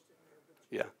lost in there, but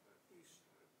Yeah.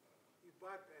 you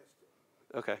bypassed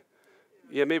it. Okay.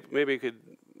 Yeah, maybe you could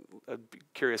be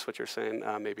curious what you're saying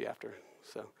maybe after.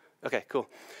 So, okay, cool.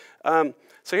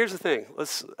 So here's the thing.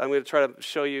 I'm going to try to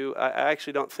show you. I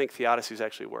actually don't think theodicies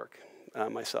actually work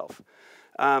myself.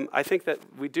 I think that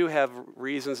we do have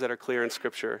reasons that are clear in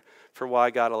Scripture for why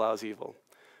God allows evil.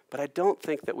 But I don't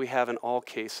think that we have in all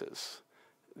cases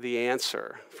the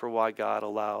answer for why God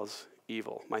allows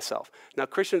evil, myself. Now,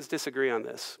 Christians disagree on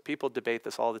this. People debate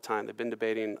this all the time. They've been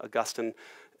debating. Augustine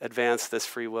advanced this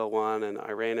free will one, and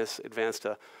Irenaeus advanced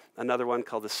another one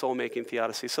called the soul-making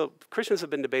theodicy. So Christians have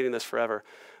been debating this forever.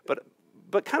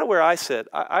 But kind of where I sit,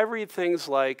 I read things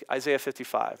like Isaiah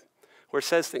 55, where it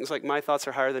says things like, my thoughts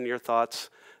are higher than your thoughts.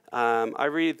 I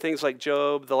read things like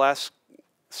Job, the last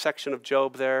section of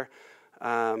Job there,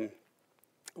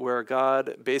 where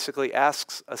God basically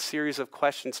asks a series of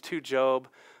questions to Job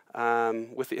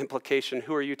with the implication,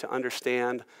 who are you to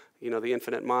understand, the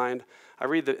infinite mind. I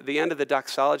read the end of the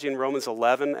doxology in Romans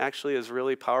 11 actually is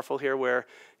really powerful here, where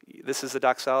this is the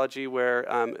doxology where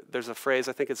there's a phrase,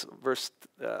 I think it's verse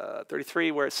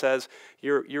 33, where it says,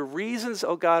 your reasons,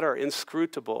 O God, are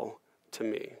inscrutable to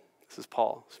me. This is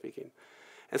Paul speaking.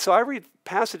 And so I read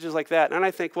passages like that, and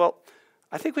I think, well,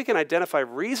 I think we can identify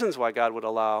reasons why God would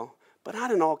allow, but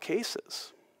not in all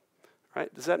cases.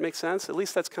 Right? Does that make sense? At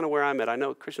least that's kind of where I'm at. I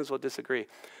know Christians will disagree.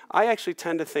 I actually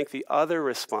tend to think the other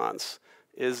response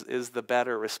is the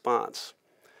better response.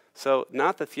 So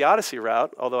not the theodicy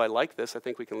route, although I like this, I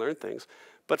think we can learn things.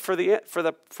 But for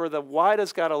the why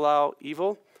does God allow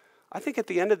evil, I think at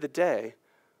the end of the day,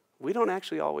 we don't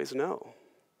actually always know.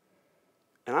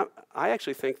 And I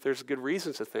actually think there's good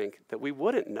reasons to think that we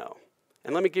wouldn't know.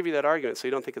 And let me give you that argument so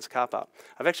you don't think it's a cop-out.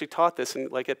 I've actually taught this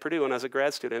like at Purdue when I was a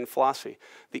grad student in philosophy.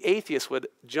 The atheist would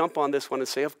jump on this one and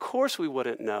say, of course we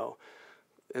wouldn't know.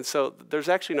 And so there's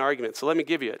actually an argument. So let me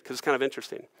give you it because it's kind of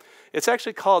interesting. It's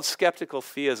actually called skeptical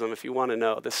theism if you want to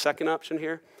know. The second option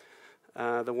here,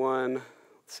 the one, let's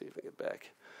see if we get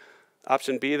back.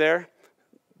 Option B there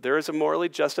is a morally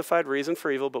justified reason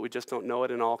for evil, but we just don't know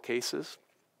it in all cases.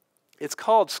 It's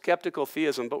called skeptical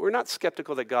theism, but we're not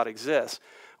skeptical that God exists.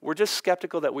 We're just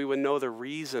skeptical that we would know the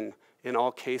reason in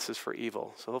all cases for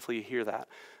evil. So hopefully you hear that.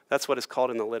 That's what it's called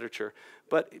in the literature.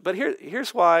 But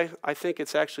here's why I think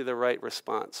it's actually the right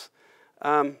response.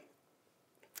 Think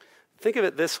of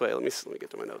it this way. Let me get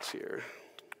to my notes here.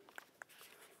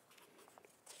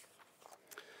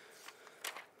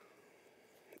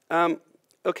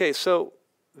 Okay, so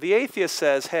the atheist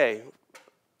says, hey,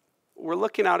 we're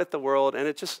looking out at the world,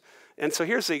 and so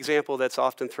here's the example that's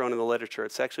often thrown in the literature.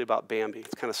 It's actually about Bambi.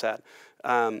 It's kind of sad.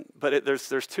 But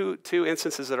there's two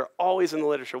instances that are always in the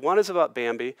literature. One is about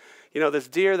Bambi. You know, this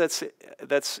deer that's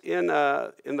in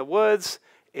the woods,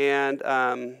 and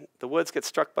the woods get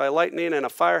struck by lightning, and a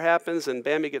fire happens, and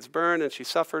Bambi gets burned, and she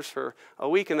suffers for a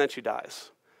week, and then she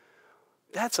dies.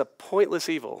 That's a pointless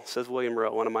evil, says William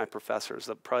Rowe, one of my professors,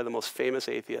 probably the most famous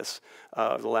atheist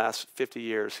of the last 50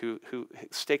 years, who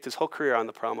staked his whole career on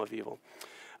the problem of evil.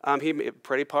 He made a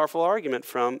pretty powerful argument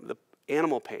from the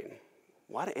animal pain.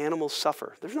 Why do animals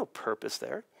suffer? There's no purpose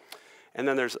there. And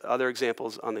then there's other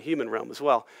examples on the human realm as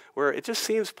well, where it just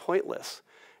seems pointless.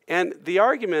 And the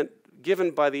argument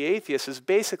given by the atheist is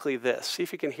basically this. See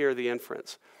if you can hear the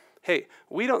inference. Hey,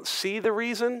 we don't see the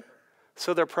reason,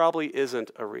 so there probably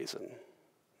isn't a reason.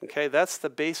 Okay, that's the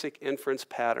basic inference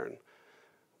pattern.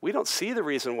 We don't see the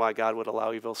reason why God would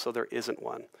allow evil, so there isn't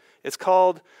one.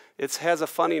 It has a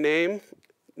funny name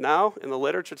now in the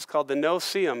literature. It's called the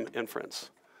no-see-em inference.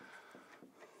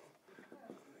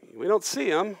 We don't see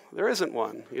him, there isn't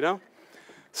one, you know?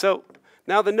 So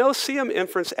now the no-see-em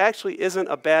inference actually isn't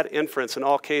a bad inference in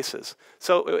all cases.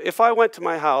 So if I went to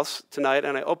my house tonight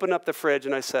and I opened up the fridge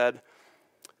and I said,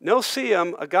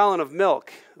 no-see-em, a gallon of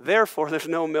milk, therefore there's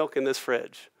no milk in this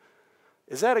fridge.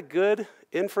 Is that a good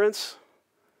inference?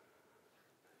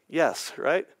 Yes,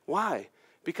 right? Why?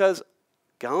 Because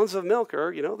gallons of milk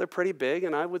are, they're pretty big,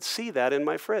 and I would see that in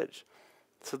my fridge.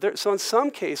 So in some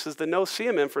cases, the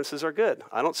no-see-em inferences are good.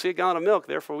 I don't see a gallon of milk,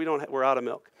 therefore we're out of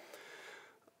milk.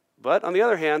 But on the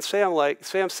other hand, say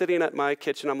I'm sitting at my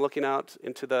kitchen, I'm looking out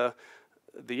into the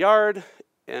yard,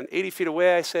 and 80 feet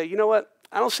away I say, you know what?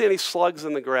 I don't see any slugs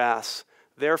in the grass,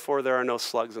 therefore there are no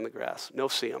slugs in the grass. No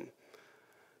see 'em.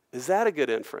 Is that a good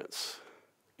inference?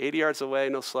 80 yards away,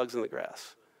 no slugs in the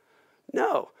grass.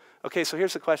 No. Okay, so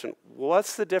here's the question.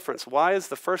 What's the difference? Why is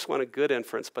the first one a good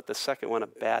inference, but the second one a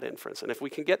bad inference? And if we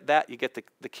can get that, you get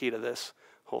the key to this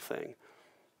whole thing.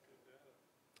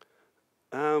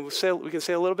 We can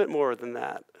say a little bit more than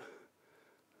that.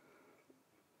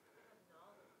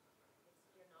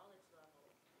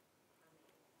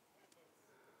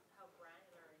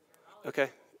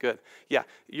 Okay, good. Yeah,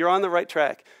 you're on the right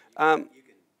track. You can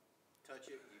touch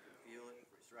it, you can feel it,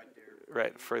 it's right there.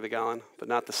 Right, for the gallon, but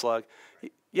not the slug.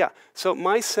 Right. Yeah, so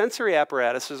my sensory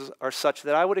apparatuses are such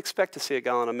that I would expect to see a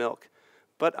gallon of milk,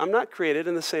 but I'm not created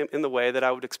in the way that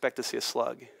I would expect to see a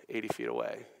slug 80 feet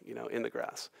away, in the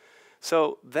grass.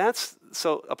 So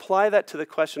apply that to the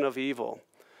question of evil.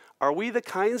 Are we the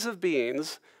kinds of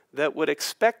beings that would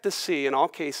expect to see, in all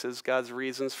cases, God's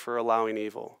reasons for allowing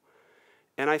evil?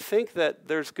 And I think that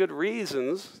there's good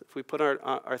reasons, if we put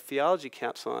our theology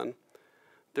caps on,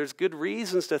 there's good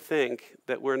reasons to think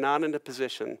that we're not in a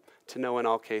position to know in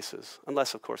all cases,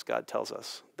 unless, of course, God tells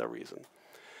us the reason.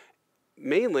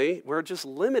 Mainly, we're just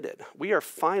limited. We are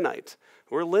finite.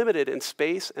 We're limited in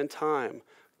space and time.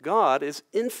 God is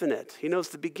infinite. He knows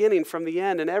the beginning from the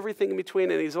end and everything in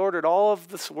between, and he's ordered all of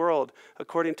this world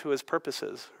according to his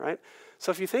purposes, right?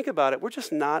 So if you think about it, we're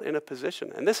just not in a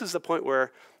position. And this is the point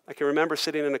where I can remember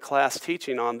sitting in a class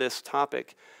teaching on this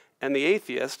topic, and the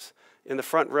atheist in the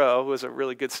front row, who was a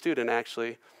really good student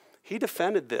actually, he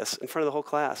defended this in front of the whole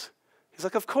class. He's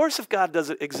like, of course if God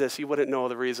doesn't exist, you wouldn't know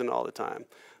the reason all the time.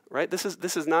 Right? This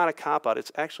is not a cop-out.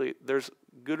 It's actually, there's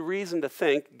good reason to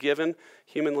think, given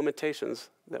human limitations,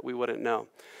 that we wouldn't know.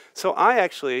 So I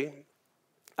actually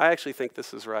think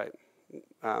this is right.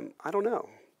 I don't know.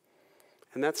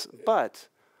 But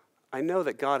I know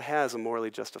that God has a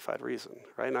morally justified reason,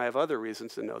 right? And I have other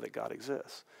reasons to know that God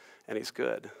exists. and he's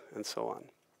good, and so on.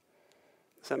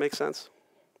 Does that make sense?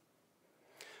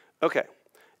 Okay.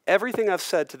 Everything I've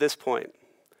said to this point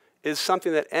is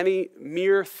something that any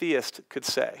mere theist could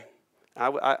say.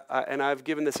 And I've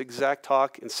given this exact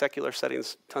talk in secular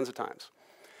settings tons of times.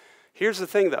 Here's the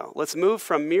thing, though. Let's move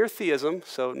from mere theism,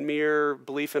 so mere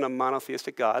belief in a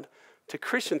monotheistic God, to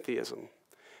Christian theism.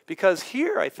 Because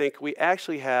here, I think, we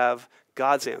actually have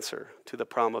God's answer to the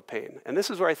problem of pain. And this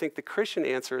is where I think the Christian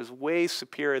answer is way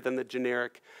superior than the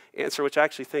generic answer, which I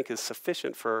actually think is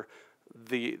sufficient for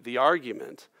the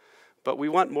argument. But we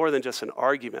want more than just an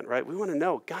argument, right? We want to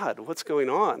know, God, what's going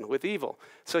on with evil?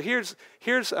 So here's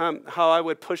how I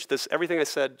would push this, everything I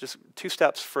said, just 2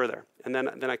 steps further. And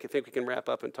then I think we can wrap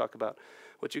up and talk about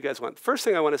what you guys want. First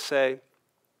thing I want to say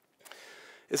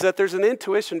is that there's an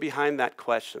intuition behind that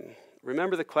question.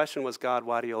 Remember, the question was, God,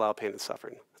 why do you allow pain and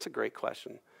suffering? That's a great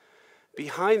question.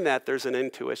 Behind that, there's an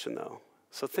intuition, though.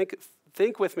 So think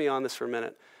with me on this for a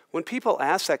minute. When people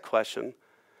ask that question,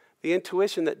 the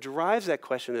intuition that drives that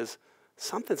question is,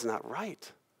 something's not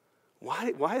right.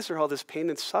 Why is there all this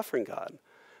pain and suffering, God?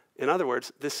 In other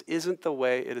words, this isn't the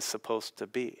way it is supposed to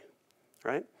be,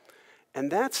 right?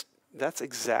 And that's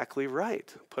exactly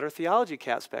right. Put our theology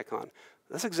caps back on.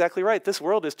 That's exactly right. This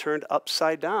world is turned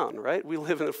upside down, right? We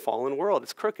live in a fallen world.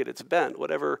 It's crooked, it's bent,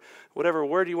 whatever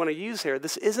word you want to use here.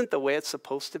 This isn't the way it's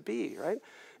supposed to be, right?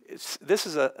 This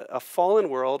is a fallen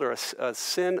world, or a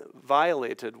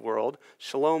sin-violated world,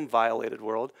 shalom-violated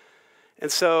world.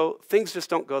 And so things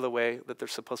just don't go the way that they're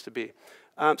supposed to be.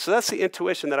 So that's the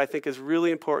intuition that I think is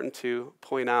really important to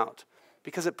point out,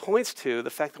 because it points to the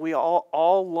fact that we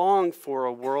all long for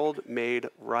a world made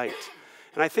right.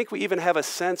 And I think we even have a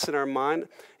sense in our mind,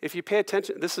 if you pay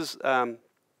attention, this is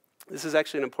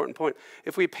actually an important point.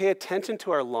 If we pay attention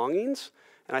to our longings,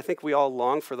 and I think we all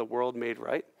long for the world made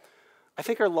right, I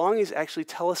think our longings actually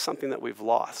tell us something that we've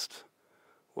lost.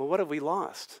 Well, what have we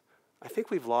lost? I think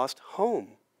we've lost home.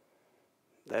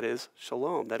 That is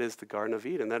shalom. That is the Garden of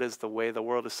Eden. That is the way the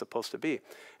world is supposed to be.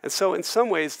 And so in some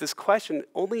ways, this question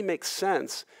only makes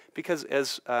sense because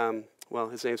as,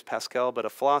 his name's Pascal, but a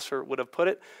philosopher would have put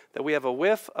it, that we have a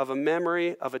whiff of a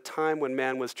memory of a time when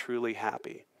man was truly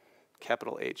happy.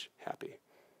 Capital H, happy.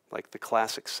 Like the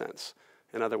classic sense.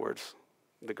 In other words,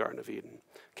 the Garden of Eden.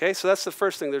 Okay, so that's the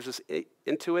first thing. There's this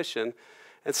intuition.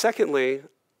 And secondly,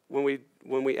 when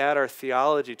we add our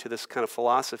theology to this kind of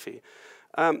philosophy,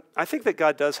 I think that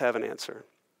God does have an answer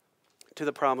to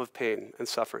the problem of pain and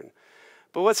suffering.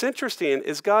 But what's interesting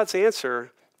is God's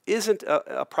answer isn't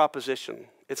a proposition.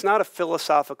 It's not a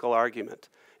philosophical argument.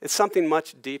 It's something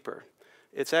much deeper.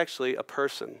 It's actually a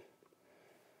person.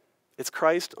 It's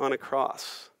Christ on a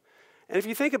cross. And if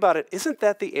you think about it, isn't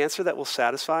that the answer that will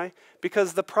satisfy?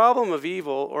 Because the problem of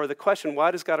evil, or the question,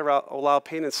 why does God allow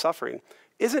pain and suffering,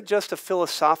 isn't just a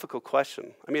philosophical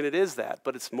question. I mean, it is that,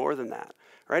 but it's more than that,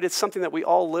 right? It's something that we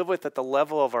all live with at the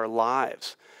level of our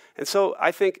lives. And so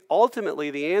I think ultimately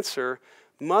the answer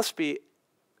must be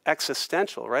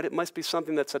existential, right? It must be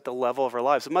something that's at the level of our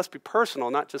lives. It must be personal,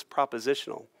 not just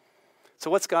propositional. So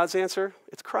what's God's answer?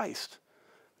 It's Christ.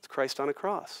 It's Christ on a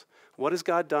cross. What has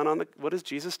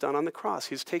Jesus done on the cross?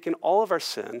 He's taken all of our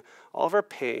sin, all of our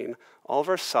pain, all of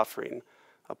our suffering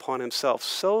upon himself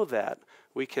so that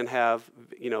we can have,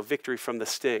 victory from the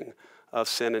sting of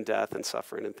sin and death and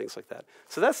suffering and things like that.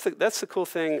 So that's the cool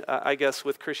thing, I guess,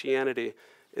 with Christianity,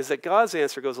 is that God's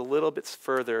answer goes a little bit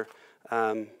further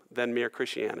than mere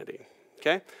Christianity.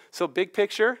 Okay? So big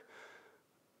picture,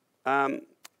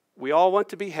 we all want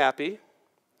to be happy.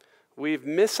 We've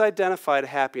misidentified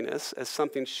happiness as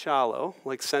something shallow,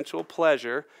 like sensual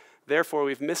pleasure. Therefore,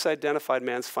 we've misidentified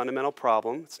man's fundamental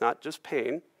problem. It's not just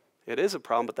pain. It is a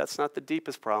problem, but that's not the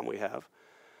deepest problem we have.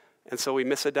 And so we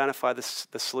misidentify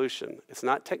the solution. It's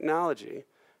not technology,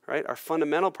 right? Our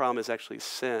fundamental problem is actually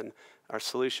sin. Our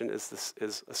solution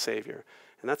is a Savior.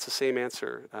 And that's the same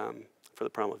answer for the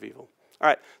problem of evil. All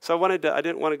right, so I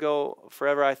didn't want to go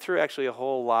forever. I threw actually a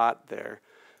whole lot there.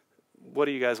 What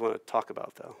do you guys want to talk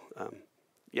about, though?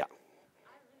 Yeah.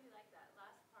 I really like that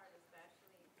last part,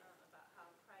 especially about how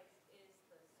Christ is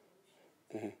the solution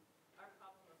to our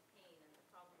problem of pain and the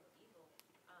problem of evil.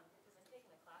 Because I'm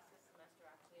taking a class this semester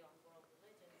actually on world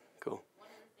religions. Cool. One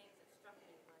of the things that struck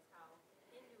me was how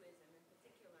Hinduism in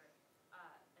particular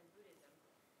and Buddhism,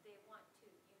 they want you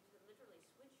to literally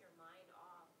switch your mind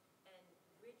off and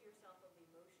rid yourself of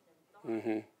emotion and thought.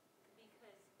 Mm-hmm.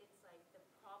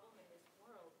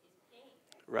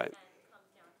 Right. And it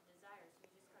comes down to desires. So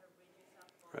you just got to rid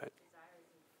yourself of all Right. desires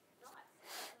and thoughts.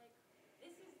 Like,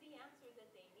 this is the answer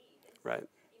that they need. It's, Right.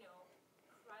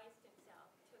 Christ himself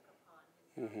took upon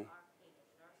himself our pain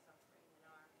and our suffering and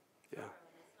our sorrow.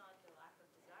 And it's not the lack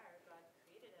of desires.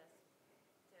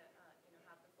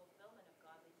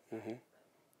 Mm-hmm.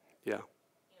 Yeah.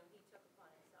 He took upon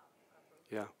himself our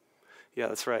broken. Yeah. Yeah,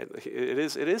 that's right.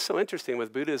 It is so interesting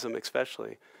with Buddhism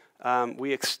especially.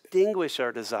 We extinguish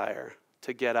our desire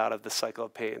to get out of the cycle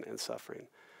of pain and suffering.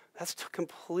 That's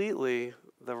completely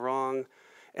the wrong.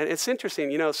 And it's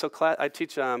interesting, so I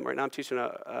teach, right now I'm teaching,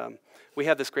 we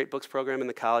have this great books program in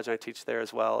the college, and I teach there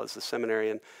as well as the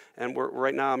seminary, and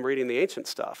right now I'm reading the ancient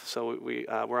stuff. So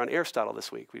we're on Aristotle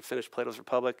this week. We finished Plato's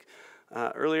Republic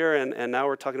earlier, and now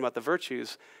we're talking about the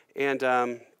virtues. And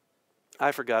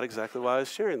I forgot exactly why I was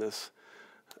sharing this.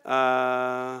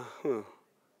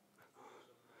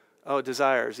 Oh,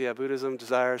 desires. Yeah, Buddhism,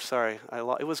 desires. Sorry.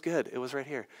 It was good. It was right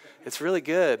here. It's really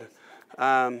good.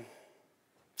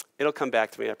 It'll come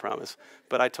back to me, I promise.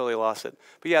 But I totally lost it.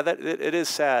 But yeah, it is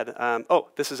sad.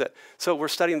 This is it. So we're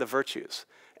studying the virtues.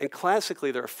 And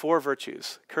classically, there are 4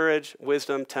 virtues: courage,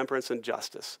 wisdom, temperance, and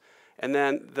justice. And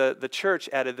then the church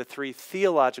added the 3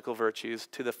 theological virtues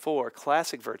to the 4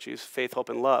 classic virtues: faith, hope,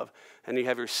 and love. And you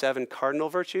have your 7 cardinal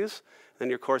virtues, then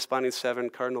your corresponding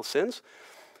 7 cardinal sins.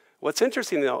 What's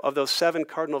interesting, though, of those 7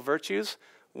 cardinal virtues,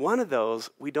 one of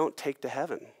those we don't take to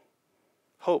heaven: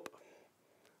 hope.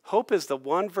 Hope is the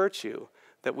one virtue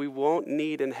that we won't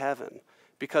need in heaven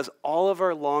because all of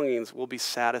our longings will be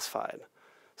satisfied.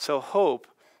 So hope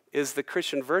is the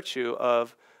Christian virtue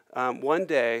of one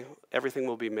day everything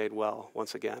will be made well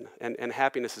once again. And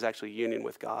happiness is actually union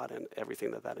with God and everything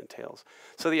that entails.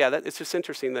 So yeah, it's just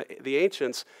interesting that the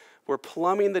ancients were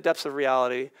plumbing the depths of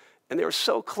reality, and they were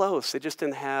so close. They just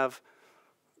didn't have,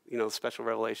 special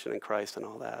revelation in Christ and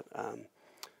all that.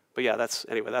 But yeah,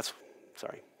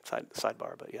 sorry.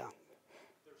 Sidebar, but yeah.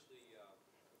 There's the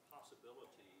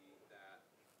possibility that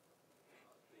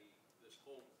this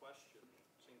whole question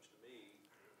seems to me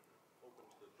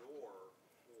opens the door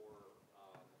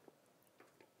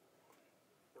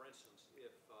for instance,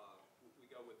 if we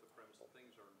go with the premise that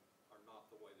things are not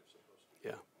the way they're supposed to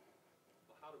be. Yeah.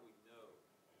 Well, how do we know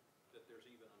that there's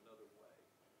even another way?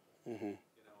 Mm-hmm.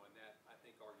 And that I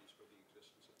think argues for the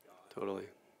existence of God. Totally.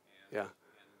 And, Yeah.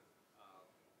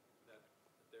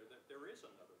 There is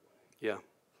another way. Yeah.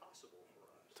 Possible for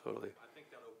us. Totally. I think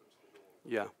that opens the door.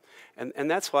 Yeah, and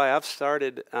that's why I've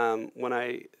started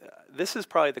this is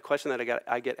probably the question that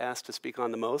I get asked to speak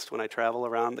on the most when I travel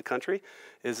around the country,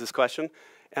 is this question.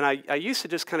 And I used to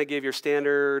just kind of give your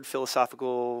standard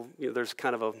philosophical, there's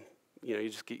kind of you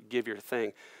just give your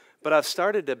thing. But I've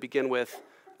started to begin with,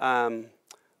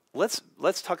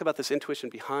 let's talk about this intuition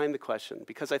behind the question,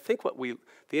 because I think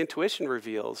the intuition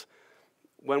reveals,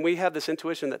 when we have this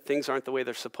intuition that things aren't the way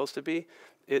they're supposed to be,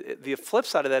 the flip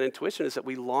side of that intuition is that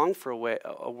we long for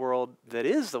a world that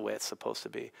is the way it's supposed to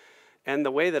be. And the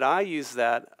way that I use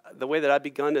that, the way that I've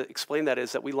begun to explain that,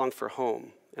 is that we long for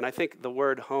home. And I think the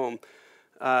word home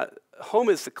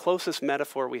is the closest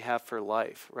metaphor we have for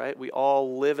life, right? We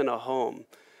all live in a home.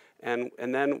 And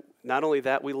then not only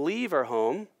that, we leave our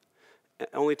home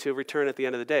only to return at the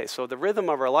end of the day. So the rhythm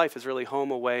of our life is really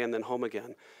home, away, and then home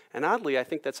again. And oddly, I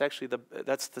think that's actually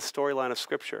that's the storyline of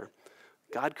Scripture.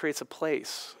 God creates a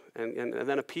place and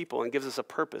then a people and gives us a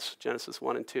purpose, Genesis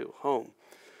 1 and 2, home.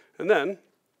 And then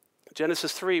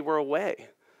Genesis 3, we're away.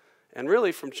 And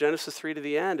really from Genesis 3 to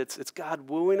the end, it's God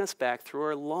wooing us back through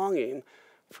our longing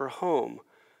for home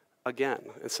again.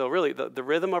 And so really the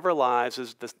rhythm of our lives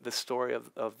is the story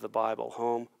of the Bible: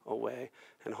 home, away,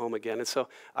 and home again. And so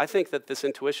I think that this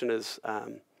intuition is,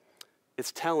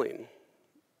 it's telling.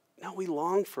 No, we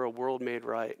long for a world made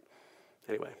right.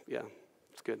 Anyway, yeah,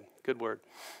 it's good. Good word.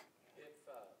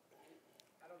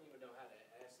 I don't even know how to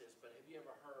ask this, but have you ever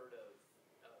heard of,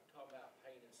 talking about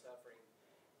pain and suffering,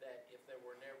 that if there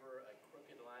were never a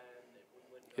crooked line, that we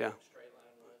wouldn't go in a straight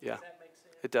line? Yeah. Does that make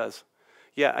sense? It does.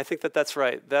 Yeah, I think that's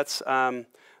right. There's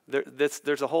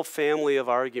a whole family of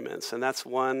arguments, and that's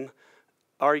one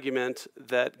argument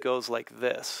that goes like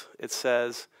this. It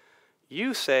says,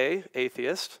 you say,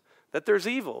 atheist, that there's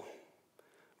evil,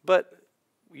 but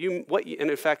and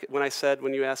in fact,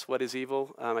 when you asked what is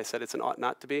evil, I said it's an ought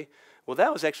not to be. Well,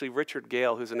 that was actually Richard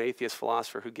Gale, who's an atheist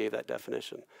philosopher, who gave that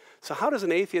definition. So how does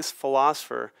an atheist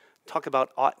philosopher talk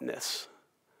about oughtness?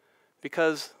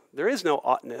 Because there is no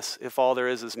oughtness if all there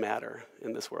is matter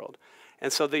in this world.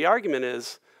 And so the argument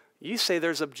is, you say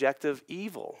there's objective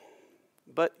evil,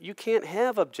 but you can't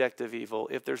have objective evil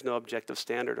if there's no objective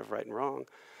standard of right and wrong.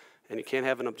 And you can't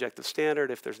have an objective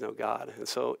standard if there's no God. And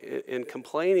so in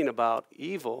complaining about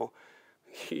evil,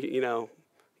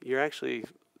 you're actually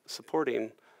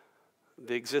supporting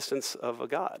the existence of a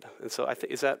God. And so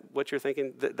is that what you're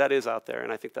thinking? That is out there,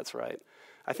 and I think that's right.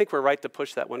 I think we're right to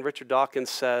push that. When Richard Dawkins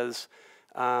says,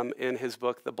 in his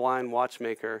book, The Blind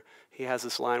Watchmaker, he has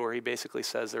this line where he basically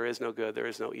says there is no good, there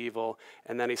is no evil,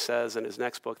 and then he says in his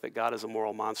next book that God is a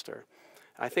moral monster.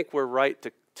 I think we're right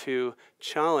to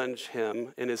challenge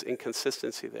him in his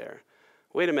inconsistency there.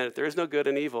 Wait a minute, there is no good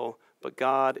and evil, but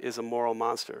God is a moral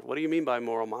monster. What do you mean by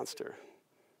moral monster?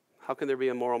 How can there be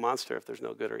a moral monster if there's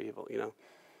no good or evil, you know?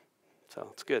 So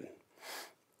it's good.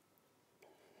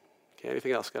 Okay,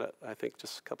 anything else? Got, I think,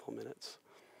 just a couple of minutes.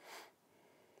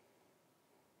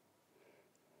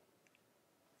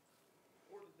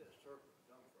 Where did that serpent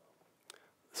come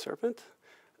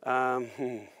from?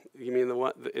 Serpent? You mean the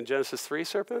one in Genesis 3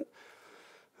 serpent?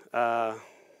 I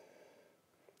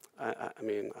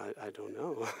mean, I don't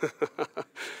know.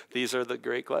 These are the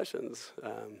great questions.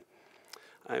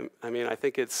 I mean, I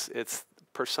think it's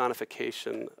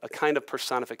personification, a kind of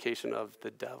personification of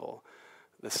the devil,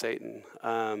 the Satan.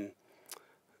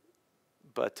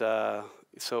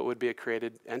 So it would be a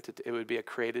created entity. It would be a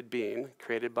created being,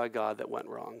 created by God that went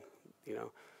wrong. You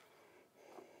know.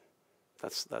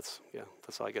 That's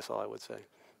all, I guess all I would say.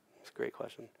 It's a great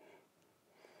question.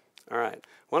 All right.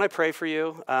 When I pray for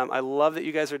you, I love that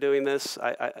you guys are doing this.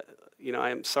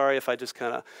 I'm sorry if I just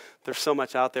kind of, there's so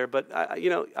much out there, but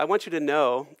I want you to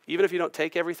know, even if you don't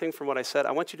take everything from what I said,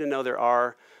 I want you to know there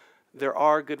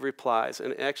are good replies.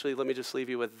 And actually, let me just leave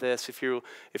you with this. If you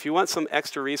want some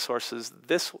extra resources,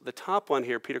 the top one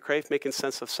here, Peter Crave, Making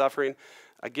Sense of Suffering,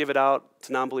 I give it out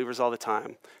to non-believers all the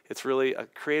time. It's really a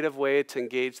creative way to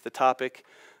engage the topic.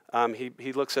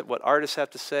 He looks at what artists have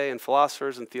to say, and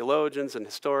philosophers and theologians and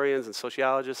historians and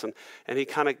sociologists, and he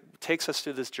kind of takes us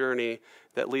through this journey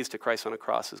that leads to Christ on a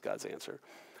cross as God's answer.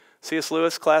 C.S.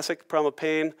 Lewis, classic, Problem of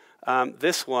Pain.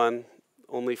 This one,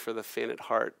 only for the faint at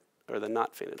heart, or the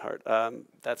not faint at heart.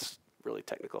 That's really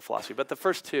technical philosophy. But the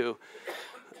first two,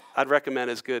 I'd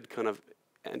recommend as good kind of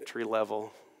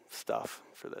entry-level stuff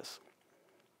for this.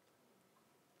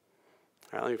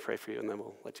 All right, let me pray for you, and then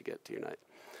we'll let you get to your night.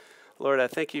 Lord, I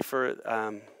thank you for,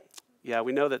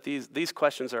 we know that these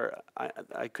questions are,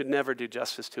 I could never do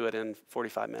justice to it in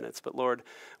 45 minutes. But Lord,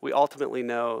 we ultimately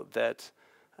know that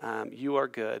you are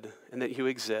good and that you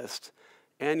exist,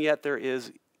 and yet there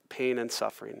is pain and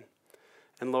suffering.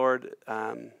 And Lord,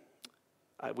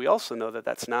 we also know that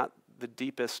that's not the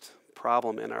deepest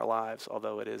problem in our lives,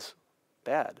 although it is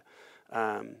bad.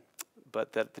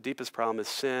 But that the deepest problem is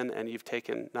sin, and you've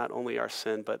taken not only our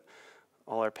sin, but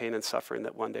all our pain and suffering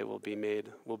that one day will be made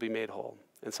whole.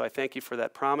 And so I thank you for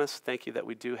that promise. Thank you that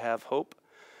we do have hope,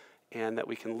 and that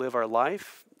we can live our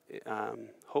life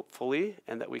hopefully,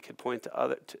 and that we can point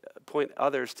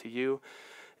others to you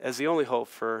as the only hope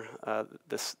for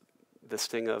this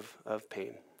sting of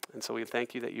pain. And so we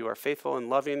thank you that you are faithful and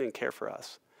loving and care for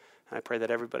us. And I pray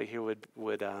that everybody here would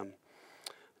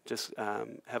just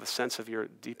have a sense of your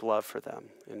deep love for them.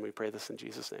 And we pray this in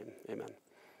Jesus' name. Amen.